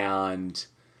movie, and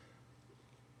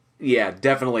yeah,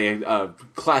 definitely a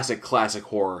classic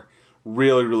horror.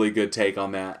 Really, really good take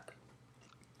on that.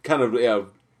 Kind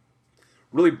of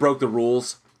really broke the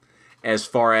rules as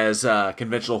far as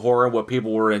conventional horror, what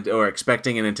people were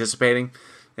expecting and anticipating,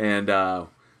 and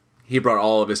he brought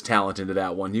all of his talent into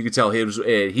that one. You could tell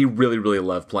he really, really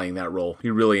loved playing that role. He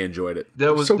really enjoyed it.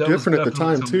 That was different at the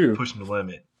time too. Pushing the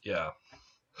limit, yeah.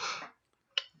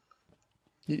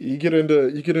 You get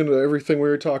into everything we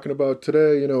were talking about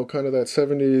today, kind of that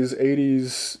 70s,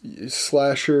 80s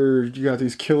slasher. You got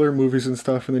these killer movies and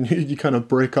stuff, and then you kind of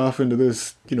break off into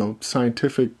this,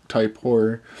 scientific type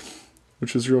horror,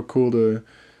 which was real cool to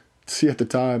see at the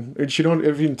time. And you don't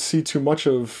even see too much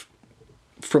of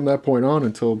from that point on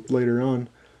until later on.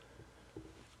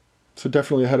 So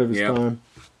definitely ahead of his time.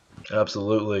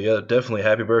 Absolutely, yeah, definitely.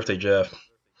 Happy birthday, Jeff.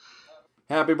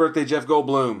 Happy birthday, Jeff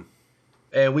Goldblum.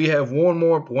 And we have one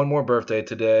more birthday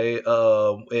today.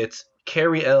 It's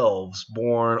Cary Elves,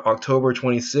 born October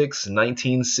 26,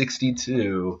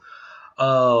 1962.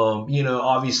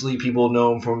 Obviously people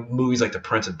know him from movies like The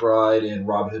Prince of Bride and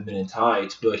Robin Hood Men in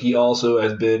Tights, but he also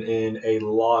has been in a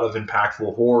lot of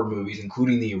impactful horror movies,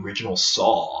 including the original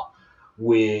Saw,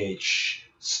 which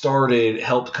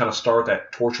helped kind of start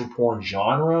that torture porn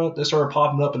genre that started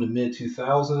popping up in the mid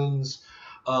 2000s.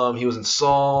 He was in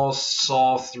Saw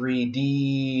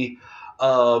 3D.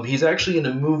 He's actually in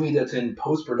a movie that's in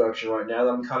post-production right now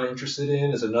that I'm kind of interested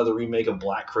in. Is another remake of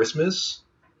Black Christmas,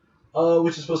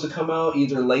 which is supposed to come out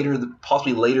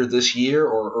possibly later this year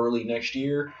or early next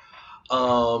year.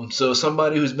 So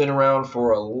somebody who's been around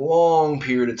for a long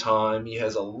period of time. He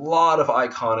has a lot of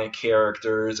iconic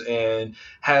characters and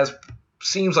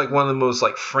seems like one of the most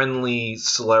friendly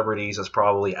celebrities that's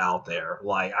probably out there.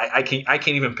 Like I can't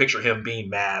even picture him being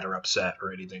mad or upset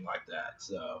or anything like that.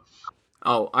 So,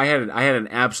 I had an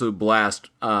absolute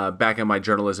blast back in my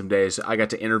journalism days. I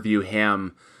got to interview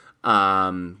him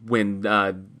when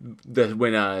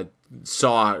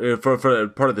Saw for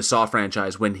part of the Saw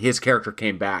franchise, when his character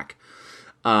came back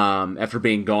after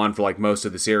being gone for most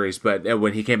of the series. But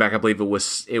when he came back, I believe it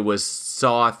was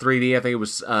Saw 3D. I think it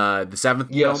was the 7th.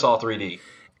 Yeah, Saw 3D.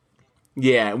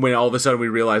 Yeah, when all of a sudden we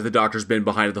realized the Doctor's been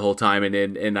behind it the whole time,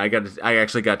 and I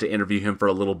actually got to interview him for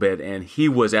a little bit, and he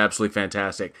was absolutely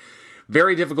fantastic.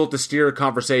 Very difficult to steer a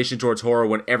conversation towards horror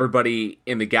when everybody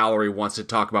in the gallery wants to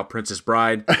talk about Princess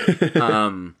Bride. It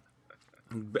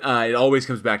always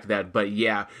comes back to that, but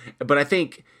yeah. But I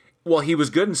think, he was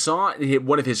good in Saw.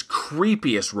 One of his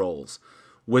creepiest roles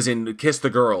was in Kiss the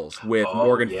Girls with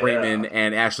Morgan Freeman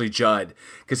and Ashley Judd,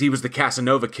 because he was the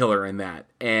Casanova killer in that.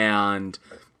 And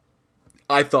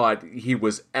I thought he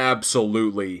was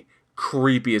absolutely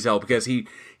creepy as hell, because he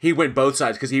went both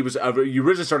sides, because he was, you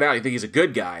originally start out, you think he's a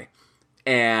good guy,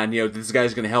 and this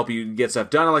guy's going to help you get stuff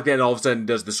done like that, and all of a sudden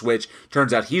does the switch.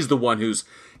 Turns out he's the one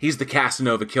he's the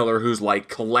Casanova killer who's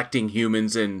collecting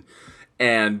humans and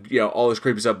all this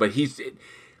creepy stuff. But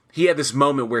he had this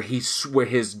moment where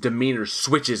his demeanor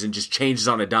switches and just changes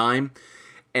on a dime,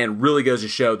 and really goes to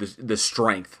show the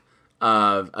strength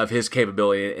of his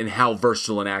capability and how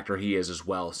versatile an actor he is as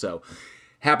well. So,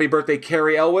 happy birthday,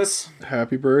 Cary Elwes.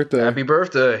 Happy birthday. Happy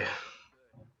birthday.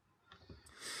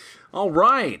 All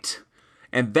right.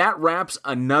 And that wraps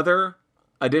another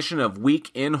edition of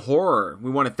Week in Horror.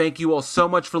 We want to thank you all so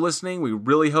much for listening. We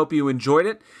really hope you enjoyed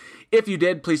it. If you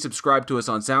did, please subscribe to us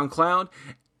on SoundCloud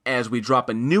as we drop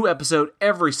a new episode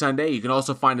every Sunday. You can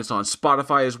also find us on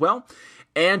Spotify as well.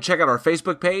 And check out our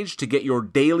Facebook page to get your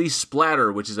daily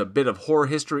splatter, which is a bit of horror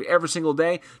history every single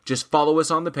day. Just follow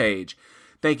us on the page.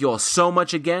 Thank you all so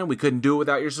much again. We couldn't do it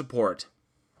without your support.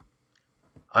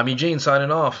 I'm Eugene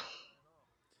signing off.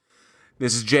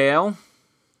 This is JL.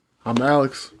 I'm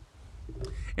Alex.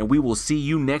 And we will see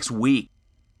you next week.